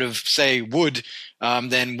aeroplanes out of, say, wood,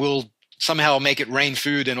 then we'll somehow make it rain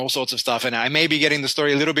food and all sorts of stuff. And I may be getting the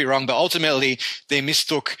story a little bit wrong, but ultimately they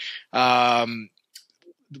mistook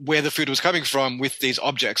where the food was coming from with these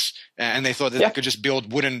objects. And they thought that they could just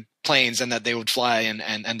build wooden planes and that they would fly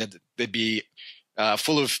and that they'd be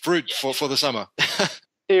full of fruit for the summer.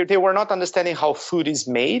 They were not understanding how food is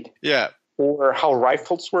made. Yeah. Or how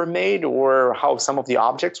rifles were made, or how some of the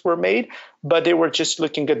objects were made, but they were just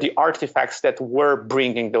looking at the artifacts that were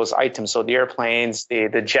bringing those items. So the airplanes,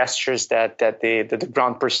 the gestures that the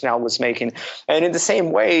ground personnel was making. And in the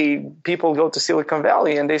same way, people go to Silicon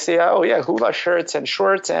Valley and they say, oh yeah, hula shirts and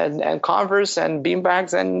shorts and Converse and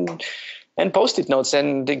beanbags and Post-it notes,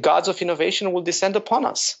 and the gods of innovation will descend upon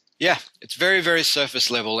us. Yeah, it's very, very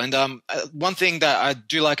surface level. And one thing that I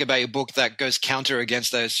do like about your book that goes counter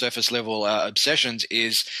against those surface level obsessions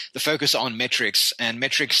is the focus on metrics, and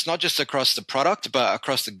metrics not just across the product, but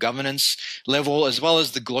across the governance level as well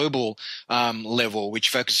as the global level, which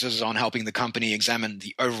focuses on helping the company examine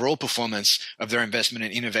the overall performance of their investment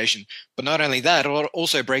in innovation. But not only that, it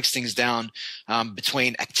also breaks things down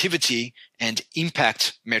between activity and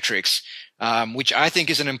impact metrics. Which I think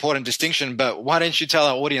is an important distinction, but why don't you tell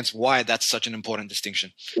our audience why that's such an important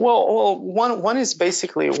distinction? Well, one is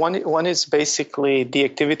basically the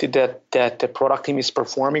activity that the product team is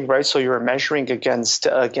performing, right? So you're measuring against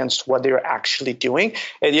what they're actually doing,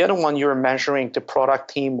 and the other one you're measuring the product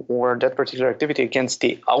team or that particular activity against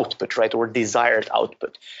the output, right, or desired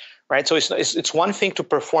output, right? So it's one thing to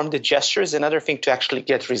perform the gestures, another thing to actually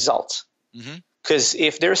get results. Mm-hmm. Because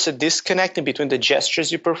if there's a disconnect in between the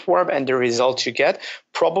gestures you perform and the results you get,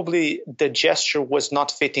 probably the gesture was not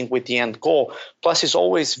fitting with the end goal. Plus, it's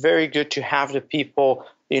always very good to have the people,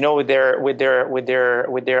 with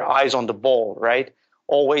their eyes on the ball, right?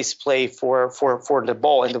 Always play for the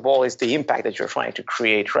ball, and the ball is the impact that you're trying to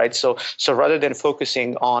create, right? So rather than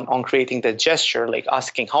focusing on creating the gesture, like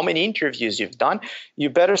asking how many interviews you've done, you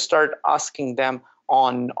better start asking them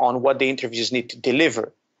on what the interviews need to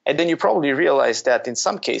deliver. And then you probably realize that in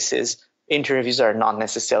some cases, interviews are not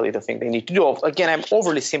necessarily the thing they need to do. Again, I'm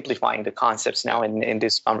overly simplifying the concepts now in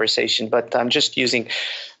this conversation, but I'm just using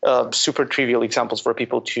super trivial examples for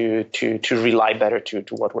people to rely better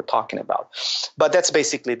to what we're talking about. But that's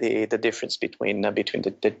basically the difference between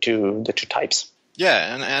the two types.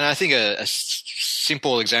 Yeah, and I think a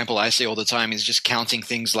simple example I see all the time is just counting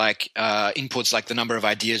things like inputs, like the number of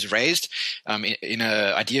ideas raised in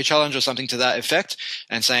an idea challenge or something to that effect,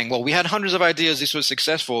 and saying, well, we had hundreds of ideas, this was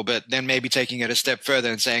successful, but then maybe taking it a step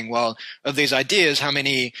further and saying, well, of these ideas, how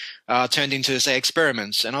many turned into, say,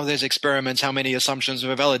 experiments? And of those experiments, how many assumptions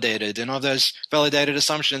were validated? And of those validated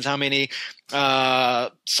assumptions, how many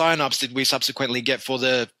sign-ups did we subsequently get for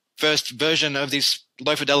the first version of this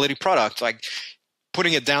low-fidelity product? Like,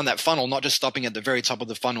 putting it down that funnel, not just stopping at the very top of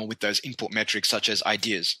the funnel with those input metrics such as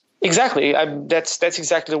ideas. Exactly. That's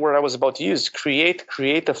exactly the word I was about to use. Create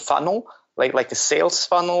a funnel, like a sales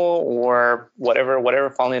funnel or whatever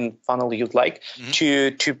funnel you'd like,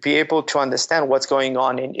 mm-hmm. to be able to understand what's going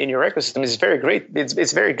on in your ecosystem. Is very great.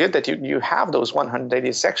 It's very good that you have those 100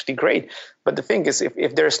 ideas. It's actually great. But the thing is,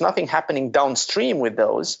 if there's nothing happening downstream with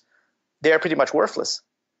those, they're pretty much worthless.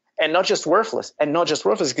 And not just worthless,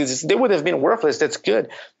 because they would have been worthless. That's good.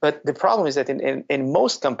 But the problem is that in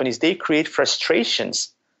most companies, they create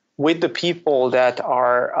frustrations with the people that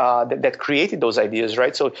are that created those ideas,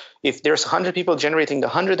 right? So if there's 100 people generating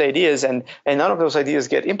 100 ideas and none of those ideas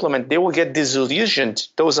get implemented, they will get disillusioned.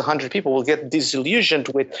 Those 100 people will get disillusioned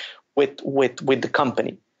with the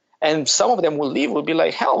company. And some of them will leave, will be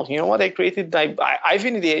like, hell, you know what, I've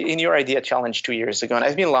been in your idea challenge 2 years ago, and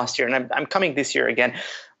I've been last year, and I'm coming this year again.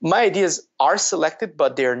 My ideas are selected,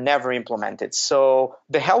 but they're never implemented. So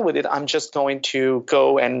the hell with it, I'm just going to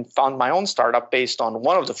go and found my own startup based on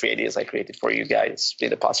one of the 3 ideas I created for you guys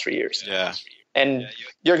in the past 3 years. Yeah. And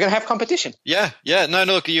you're going to have competition. Yeah. No,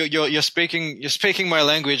 look, you're speaking my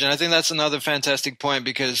language, and I think that's another fantastic point,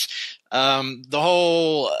 because the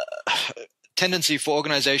whole tendency for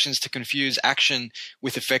organizations to confuse action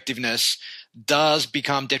with effectiveness does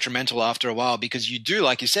become detrimental after a while, because you do,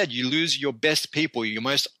 like you said, you lose your best people, your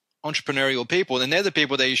most entrepreneurial people, and they're the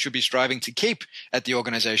people that you should be striving to keep at the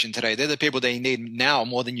organization today. They're the people that you need now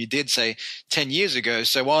more than you did, say, 10 years ago.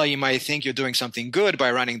 So while you may think you're doing something good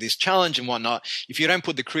by running this challenge and whatnot, if you don't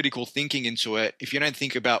put the critical thinking into it, if you don't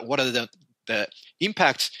think about what are the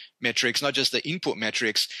impact metrics, not just the input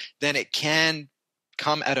metrics, then it can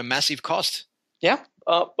come at a massive cost. Yeah,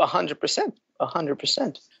 100%.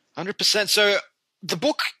 100%. 100%. So the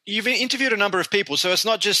book, you've interviewed a number of people. So it's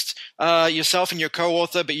not just yourself and your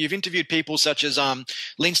co-author, but you've interviewed people such as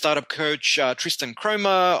Lean Startup coach Tristan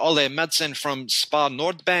Kromer, Ole Madsen from Spar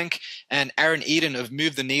Nordbank, and Aaron Eden of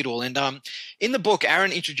Move the Needle. And in the book,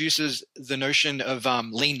 Aaron introduces the notion of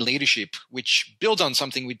lean leadership, which builds on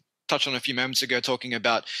something we touched on a few moments ago, talking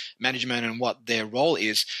about management and what their role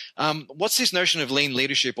is. What's this notion of lean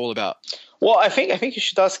leadership all about? Well, I think you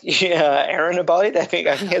should ask Aaron about it. I think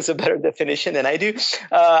he has a better definition than I do.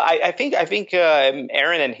 I think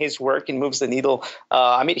Aaron and his work in Moves the Needle.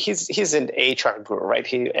 I mean, he's an HR guru, right?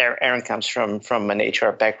 Aaron comes from an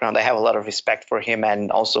HR background. I have a lot of respect for him,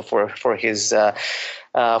 and also for his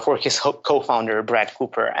co-founder Brad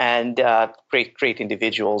Cooper, and great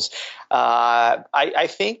individuals. I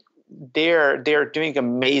think they're doing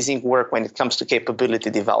amazing work when it comes to capability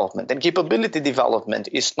development. And capability development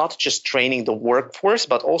is not just training the workforce,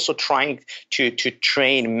 but also trying to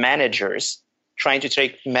train managers,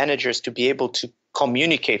 to be able to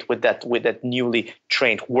communicate with that newly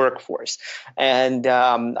trained workforce. And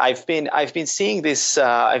I've been seeing this.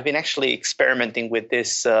 I've been actually experimenting with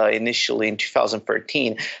this initially in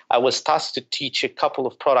 2013. I was tasked to teach a couple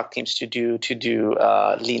of product teams to do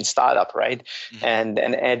lean startup, right, and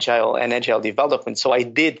agile development. So I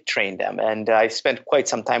did train them, and I spent quite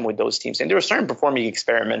some time with those teams. And they were starting performing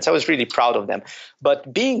experiments. I was really proud of them.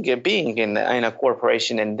 But being in a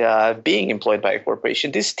corporation and being employed by a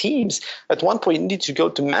corporation, these teams at one point need to go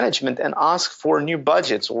to management and ask for new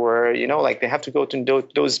budgets, or they have to go to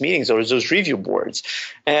those meetings or those review boards.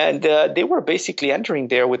 And they were basically entering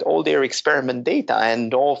there with all their experiment data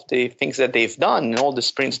and all of the things that they've done and all the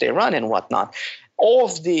sprints they run and whatnot. All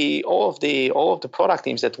of the product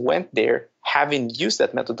teams that went there, having used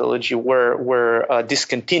that methodology, were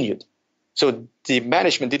discontinued. So the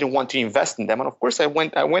management didn't want to invest in them. And of course, I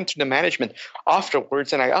went to the management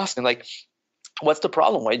afterwards and I asked them, like, what's the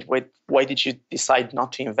problem? Why did you decide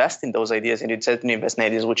not to invest in those ideas? And you said to invest in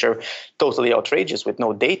ideas which are totally outrageous, with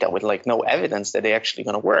no data, with like no evidence that they're actually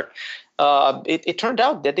going to work. It turned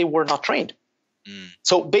out that they were not trained.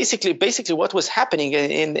 So basically what was happening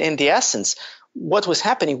in the essence, what was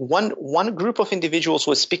happening, one group of individuals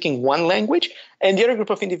was speaking one language and the other group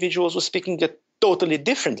of individuals was speaking a totally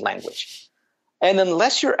different language. And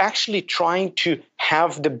unless you're actually trying to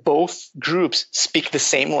have the both groups speak the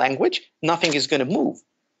same language, nothing is going to move.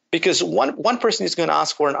 Because one person is going to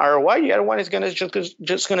ask for an ROI, the other one is going to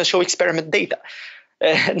just going to show experiment data.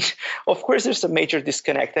 And of course, there's a major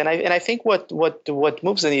disconnect. And I think what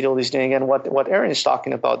Moves the Needle is doing, and what Aaron is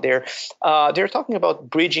talking about there, they're talking about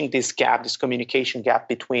bridging this gap, this communication gap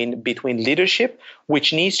between leadership,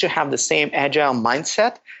 which needs to have the same agile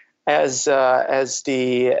mindset. As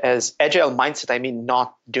agile mindset, I mean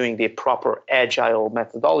not doing the proper agile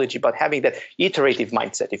methodology, but having that iterative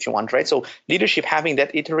mindset, if you want, right? So leadership having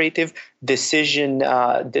that iterative decision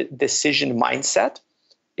mindset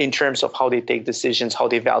in terms of how they take decisions, how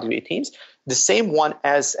they evaluate teams, the same one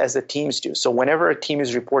as the teams do. So whenever a team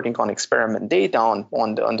is reporting on experiment data,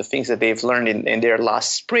 on the things that they've learned in their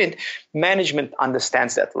last sprint, management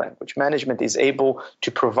understands that language. Management is able to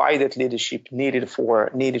provide that leadership needed for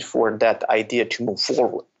that idea to move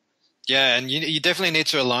forward. Yeah, and you definitely need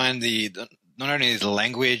to align not only the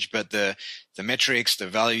language, but the metrics, the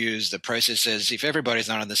values, the processes. If everybody's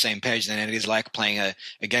not on the same page, then it is like playing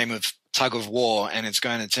a game of tug of war, and it's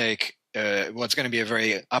going to take it's going to be a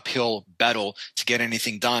very uphill battle to get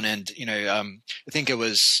anything done. And I think it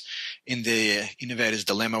was in the Innovator's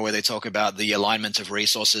Dilemma where they talk about the alignment of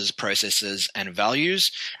resources, processes, and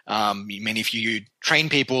values. I mean, if you train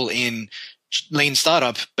people in lean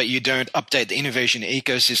startup, but you don't update the innovation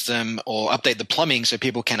ecosystem or update the plumbing so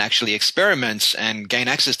people can actually experiment and gain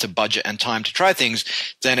access to budget and time to try things,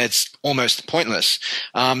 then it's almost pointless.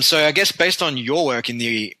 So I guess based on your work in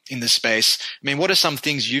the space, I mean, what are some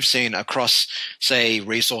things you've seen across, say,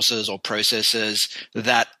 resources or processes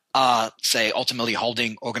that are, say, ultimately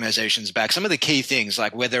holding organizations back? Some of the key things,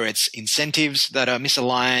 like whether it's incentives that are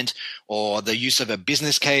misaligned or the use of a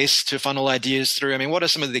business case to funnel ideas through. I mean, what are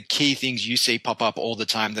some of the key things you see pop up all the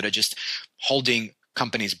time that are just holding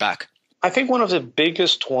companies back? I think one of the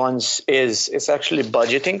biggest ones is actually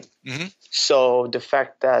budgeting. Mm-hmm. So the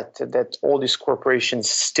fact that all these corporations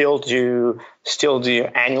still do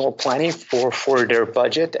annual planning for their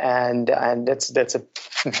budget, and that's a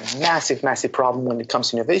massive problem when it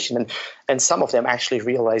comes to innovation. And some of them actually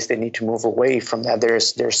realize they need to move away from that.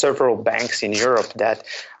 There's several banks in Europe that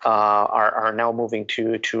are now moving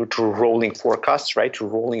to rolling forecasts, right? To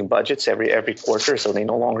rolling budgets every quarter, so they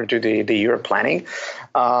no longer do the year planning.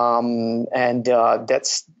 And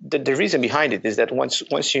that's the reason behind it is that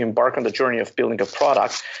once you embark on the journey of building a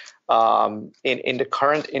product, in the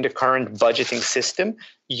current budgeting system,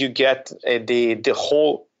 you get the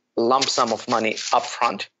whole lump sum of money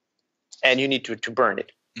upfront, and you need to burn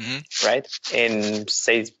it. Mm-hmm. Right, in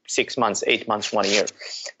say 6 months, 8 months, 1 year.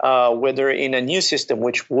 Whether in a new system,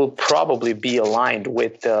 which will probably be aligned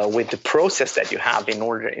with the process that you have in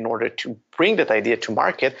order to bring that idea to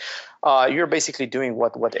market, you're basically doing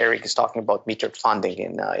what Eric is talking about, metered funding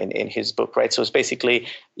in his book, right? So it's basically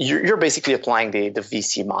you're basically applying the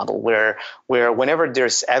VC model, where whenever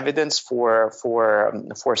there's evidence for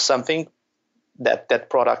something that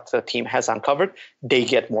product team has uncovered, they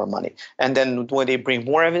get more money. And then when they bring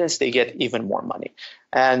more evidence, they get even more money.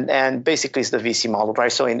 And basically it's the VC model,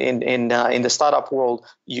 right? So in the startup world,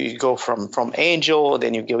 you go from angel,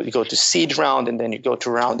 then you go to seed round, and then you go to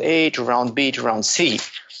round A, to round B, to round C.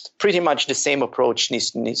 Pretty much the same approach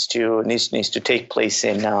needs to take place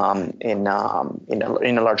in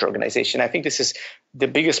a large organization. I think this is the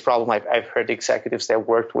biggest problem I've heard executives that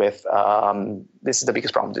worked with. This is the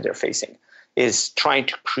biggest problem that they're facing, is trying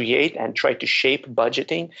to create and try to shape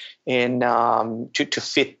budgeting to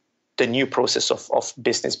fit the new process of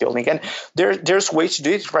business building. And there's ways to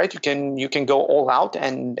do it, right? You can go all out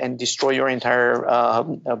and destroy your entire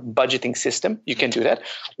budgeting system. You can do that,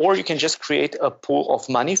 or you can just create a pool of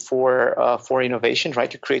money for innovation,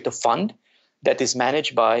 right? You create a fund that is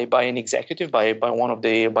managed by an executive, by one of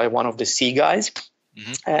the C guys,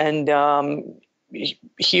 mm-hmm. and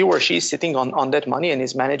he or she is sitting on that money and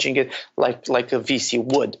is managing it like a VC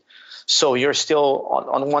would. So you're still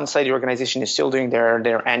on one side, the organization is still doing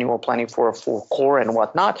their annual planning for core and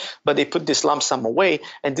whatnot, but they put this lump sum away,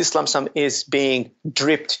 and this lump sum is being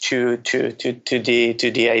dripped to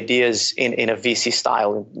the ideas in a VC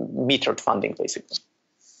style, metered funding, basically.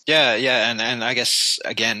 Yeah, and I guess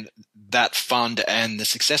again, that fund and the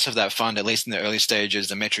success of that fund, at least in the early stages,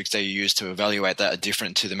 the metrics that you use to evaluate that are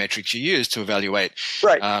different to the metrics you use to evaluate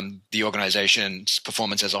the organization's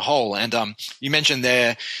performance as a whole. And you mentioned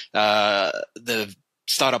there the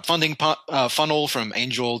startup funding funnel from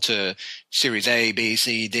angel to Series A, B,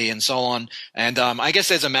 C, D, and so on. And I guess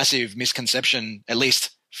there's a massive misconception, at least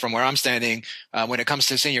from where I'm standing, when it comes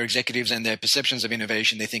to senior executives and their perceptions of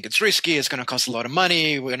innovation. They think it's risky, it's going to cost a lot of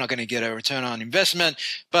money, we're not going to get a return on investment.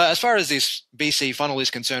 But as far as this VC funnel is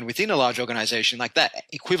concerned within a large organization, like that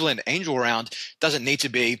equivalent angel round doesn't need to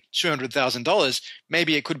be $200,000.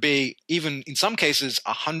 Maybe it could be, even in some cases,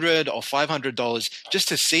 $100 or $500 just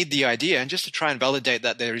to seed the idea and just to try and validate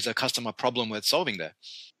that there is a customer problem worth solving there.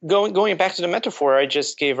 Going back to the metaphor I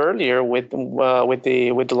just gave earlier with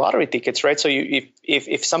the lottery tickets, right? So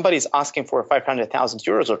if somebody's asking for 500,000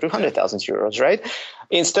 euros or 200,000 euros, right?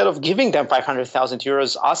 Instead of giving them 500,000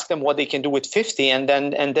 euros, ask them what they can do with 50, and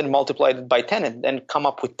then multiply it by 10, and then come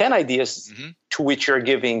up with 10 ideas mm-hmm. to which you're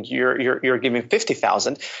giving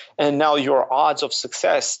 50,000, and now your odds of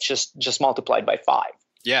success just multiplied by 5.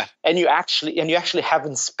 Yeah, and you actually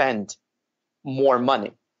haven't spent more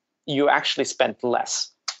money. You actually spent less.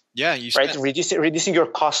 Yeah, reducing your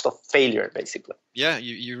cost of failure, basically. Yeah,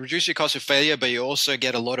 you reduce your cost of failure, but you also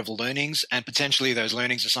get a lot of learnings, and potentially those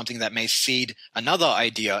learnings are something that may seed another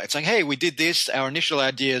idea. It's like, hey, we did this, our initial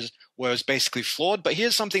ideas was basically flawed, but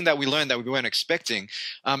here's something that we learned that we weren't expecting.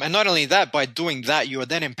 And not only that, by doing that, you are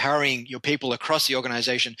then empowering your people across the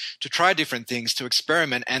organization to try different things, to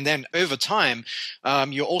experiment, and then over time,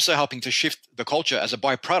 you're also helping to shift the culture as a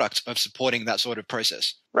byproduct of supporting that sort of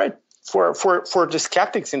process. Right. For the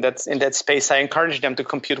skeptics in that space, I encourage them to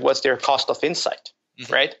compute what's their cost of insight,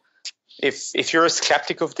 mm-hmm. right? If you're a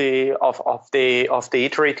skeptic of the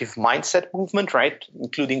iterative mindset movement, right,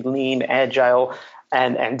 including lean, agile,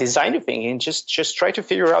 and design thinking, and just try to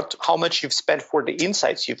figure out how much you've spent for the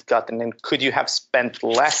insights you've gotten, and could you have spent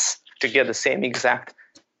less to get the same exact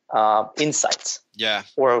insights? Yeah.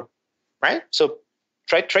 Or right, so.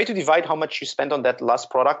 Try to divide how much you spent on that last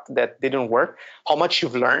product that didn't work, how much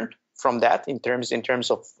you've learned from that in terms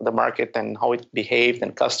of the market and how it behaved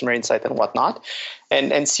and customer insight and whatnot,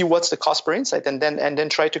 and see what's the cost per insight, and then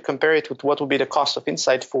try to compare it with what would be the cost of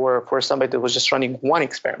insight for somebody that was just running one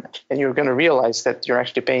experiment, and you're going to realize that you're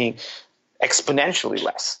actually paying exponentially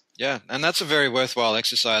less. Yeah, and that's a very worthwhile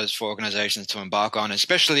exercise for organizations to embark on,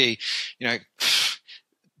 especially,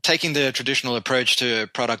 taking the traditional approach to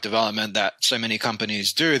product development that so many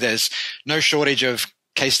companies do. There's no shortage of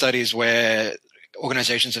case studies where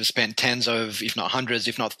organizations have spent tens of, if not hundreds,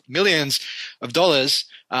 if not millions of dollars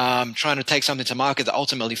trying to take something to market that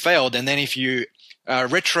ultimately failed. And then if you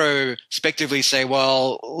retrospectively say,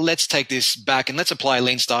 well, let's take this back and let's apply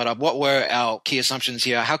lean startup. What were our key assumptions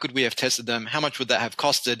here? How could we have tested them? How much would that have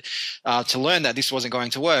costed to learn that this wasn't going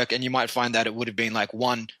to work? And you might find that it would have been like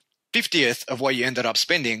 1 50th of what you ended up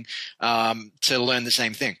spending to learn the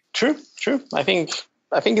same thing. True. I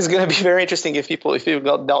think it's going to be very interesting if you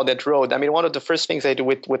go down that road. I mean, one of the first things I do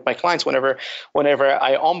with my clients whenever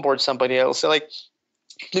I onboard somebody, I'll say like,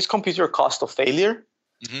 please compute your cost of failure.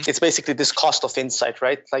 Mm-hmm. It's basically this cost of insight,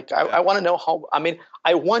 right? Like I want to know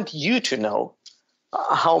I want you to know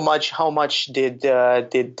how much did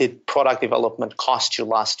product development cost you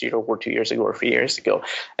last year or 2 years ago or 3 years ago,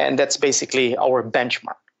 and that's basically our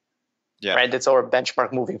benchmark. Yeah. Right. That's our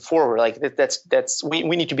benchmark moving forward. Like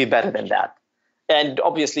we need to be better than that. And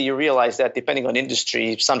obviously, you realize that depending on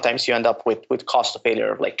industry, sometimes you end up with cost of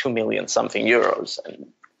failure of like 2 million something euros,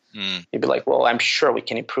 and you'd be like, "Well, I'm sure we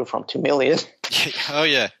can improve from 2 million." Oh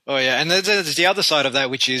yeah. And there's the other side of that,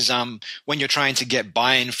 which is when you're trying to get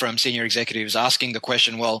buy-in from senior executives, asking the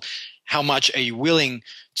question, "Well, how much are you willing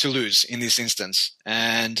to lose in this instance?"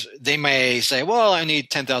 And they may say, "Well, I need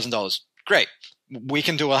 $10,000." Great. We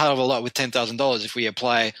can do a hell of a lot with $10,000 if we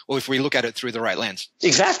apply or if we look at it through the right lens.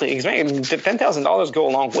 Exactly. The $10,000 go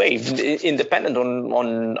a long way, independent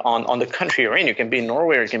on the country you're in. You can be in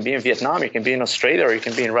Norway, or you can be in Vietnam, you can be in Australia, or you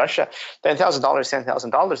can be in Russia.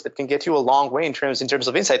 $10,000 that can get you a long way in terms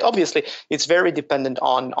of insight. Obviously, it's very dependent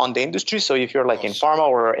on the industry. So if you're like in pharma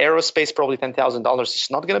or aerospace, probably $10,000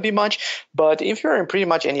 is not going to be much. But if you're in pretty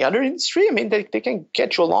much any other industry, I mean, they can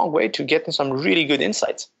get you a long way to getting some really good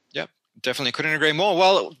insights. Yep. Definitely couldn't agree more.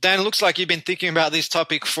 Well, Dan, it looks like you've been thinking about this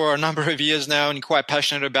topic for a number of years now and you're quite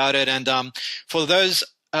passionate about it. And for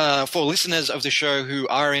listeners of the show who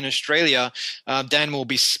are in Australia, Dan will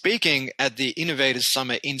be speaking at the Innovators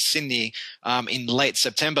Summit in Sydney in late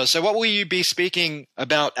September. So what will you be speaking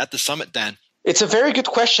about at the summit, Dan? It's a very good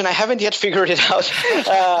question. I haven't yet figured it out.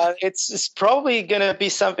 It's probably going to be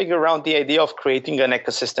something around the idea of creating an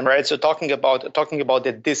ecosystem, right? So talking about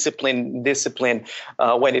the discipline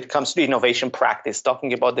when it comes to innovation practice,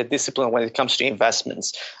 talking about the discipline when it comes to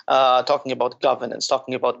investments, talking about governance,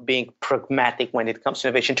 talking about being pragmatic when it comes to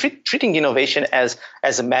innovation, treating innovation as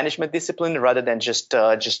a management discipline rather than just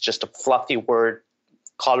a fluffy word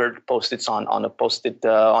colored post-its on a post-it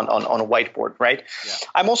on a whiteboard, right? Yeah.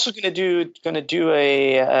 I'm also going to do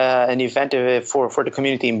an event for the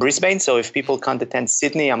community in Brisbane. So if people can't attend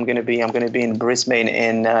Sydney, I'm going to be in Brisbane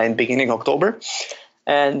in beginning October,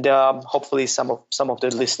 and hopefully some of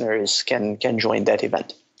the listeners can join that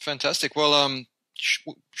event. Fantastic. Well,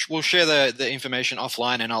 we'll share the information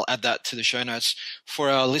offline, and I'll add that to the show notes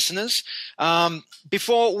for our listeners.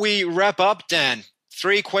 Before we wrap up, Dan,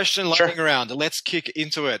 3 questions lightning around. Let's kick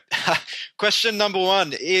into it. Question number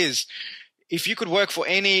 1 is, if you could work for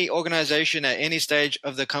any organization at any stage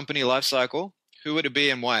of the company lifecycle, who would it be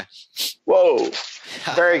and why? Whoa,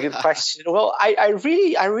 very good question. Well, I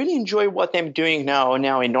really enjoy what I'm doing now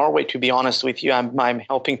in Norway. To be honest with you, I'm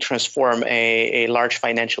helping transform a large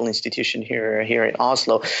financial institution here in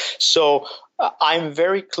Oslo. So I'm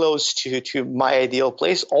very close to my ideal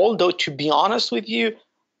place. Although, to be honest with you,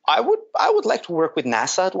 I would like to work with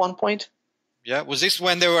NASA at one point. Yeah, was this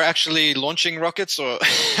when they were actually launching rockets, or?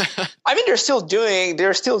 I mean, they're still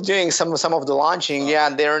doing some of the launching. Yeah,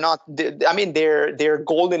 they're not. I mean, their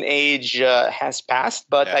golden age has passed,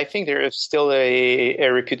 but I think they're still a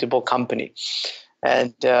reputable company.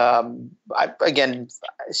 And again,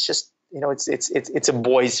 it's just, it's a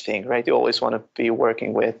boys thing, right? You always want to be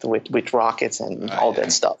working with rockets and all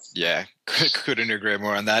that stuff. Yeah, couldn't agree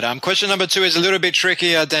more on that. Question number 2 is a little bit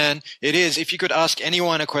trickier, Dan. It is, if you could ask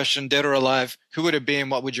anyone a question, dead or alive, who would it be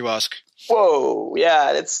and what would you ask? Whoa,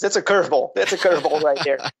 yeah, that's a curveball. That's a curveball right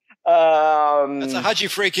there. That's a Haji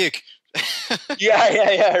free kick.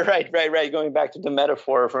 Yeah. Right. Going back to the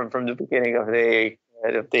metaphor from the beginning of the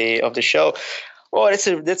show. Well,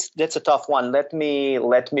 that's a tough one. Let me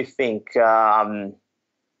think. I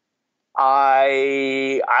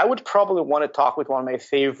would probably want to talk with one of my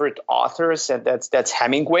favorite authors, and that's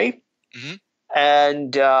Hemingway. Mm-hmm.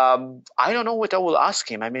 And I don't know what I will ask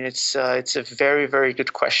him. I mean, it's a very, very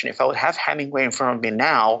good question. If I would have Hemingway in front of me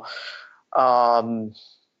now, I'll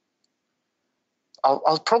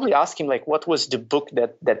probably ask him, like, what was the book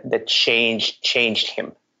that changed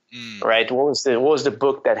him. Right. What was the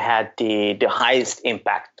book that had the highest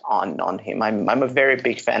impact on him? I'm a very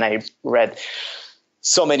big fan. I read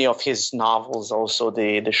so many of his novels, also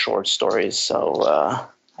the short stories. So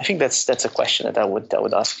I think that's a question that I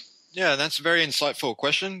would ask. Yeah, that's a very insightful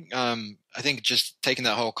question. I think just taking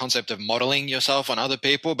that whole concept of modeling yourself on other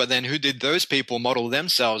people, but then who did those people model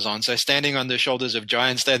themselves on? So standing on the shoulders of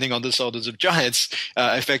giants, standing on the shoulders of giants,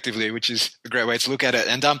 effectively, which is a great way to look at it.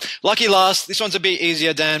 And lucky last, this one's a bit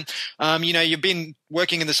easier, Dan. You've been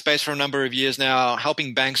working in the space for a number of years now,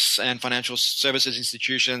 helping banks and financial services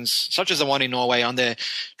institutions, such as the one in Norway, on their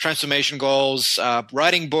transformation goals,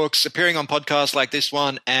 writing books, appearing on podcasts like this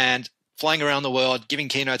one, and flying around the world, giving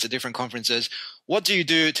keynotes at different conferences. What do you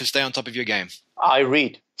do to stay on top of your game? I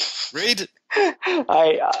read. Read?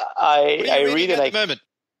 I read it at the moment.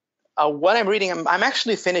 What I'm reading, I'm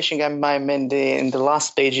actually finishing. I'm in the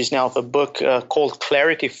last pages now of a book called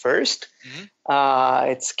Clarity First.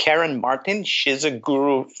 Mm-hmm. It's Karen Martin. She's a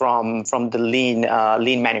guru from the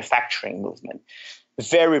lean manufacturing movement.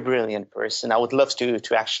 Very brilliant person. I would love to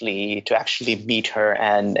actually meet her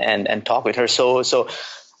and talk with her. So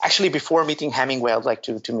actually, before meeting Hemingway, I'd like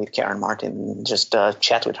to meet Karen Martin and just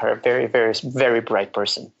chat with her. Very, very, very bright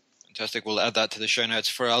person. Fantastic. We'll add that to the show notes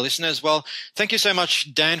for our listeners. Well, thank you so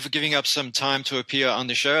much, Dan, for giving up some time to appear on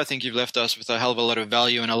the show. I think you've left us with a hell of a lot of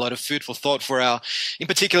value and a lot of food for thought for in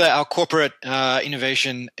particular, our corporate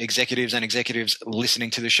innovation executives and executives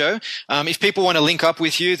listening to the show. If people want to link up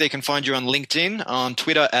with you, they can find you on LinkedIn, on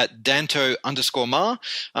Twitter at Danto_Mar.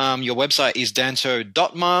 Your website is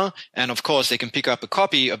danto.mar. And of course, they can pick up a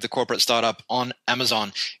copy of The Corporate Startup on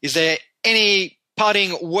Amazon. Is there any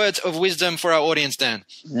parting words of wisdom for our audience, Dan?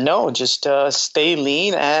 No, just stay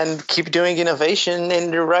lean and keep doing innovation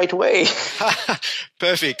in the right way.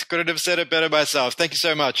 Perfect. Couldn't have said it better myself. Thank you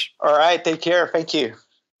so much. All right. Take care. Thank you.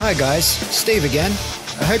 Hi guys, Steve again.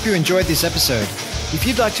 I hope you enjoyed this episode. If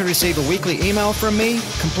you'd like to receive a weekly email from me,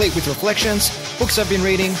 complete with reflections, books I've been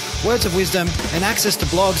reading, words of wisdom, and access to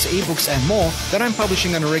blogs, ebooks, and more that I'm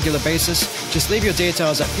publishing on a regular basis, just leave your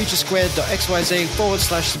details at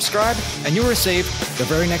futuresquared.xyz/subscribe and you'll receive the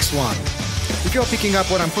very next one. If you're picking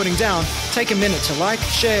up what I'm putting down, take a minute to like,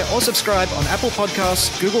 share, or subscribe on Apple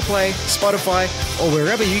Podcasts, Google Play, Spotify, or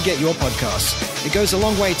wherever you get your podcasts. It goes a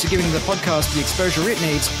long way to giving the podcast the exposure it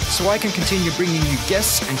needs so I can continue bringing you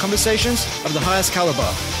guests and conversations of the highest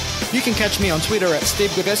caliber. You can catch me on Twitter at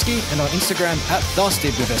Steve Gleveski and on Instagram at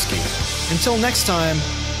TheSteveGleveski. Until next time.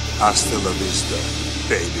 Hasta la vista,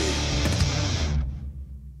 baby.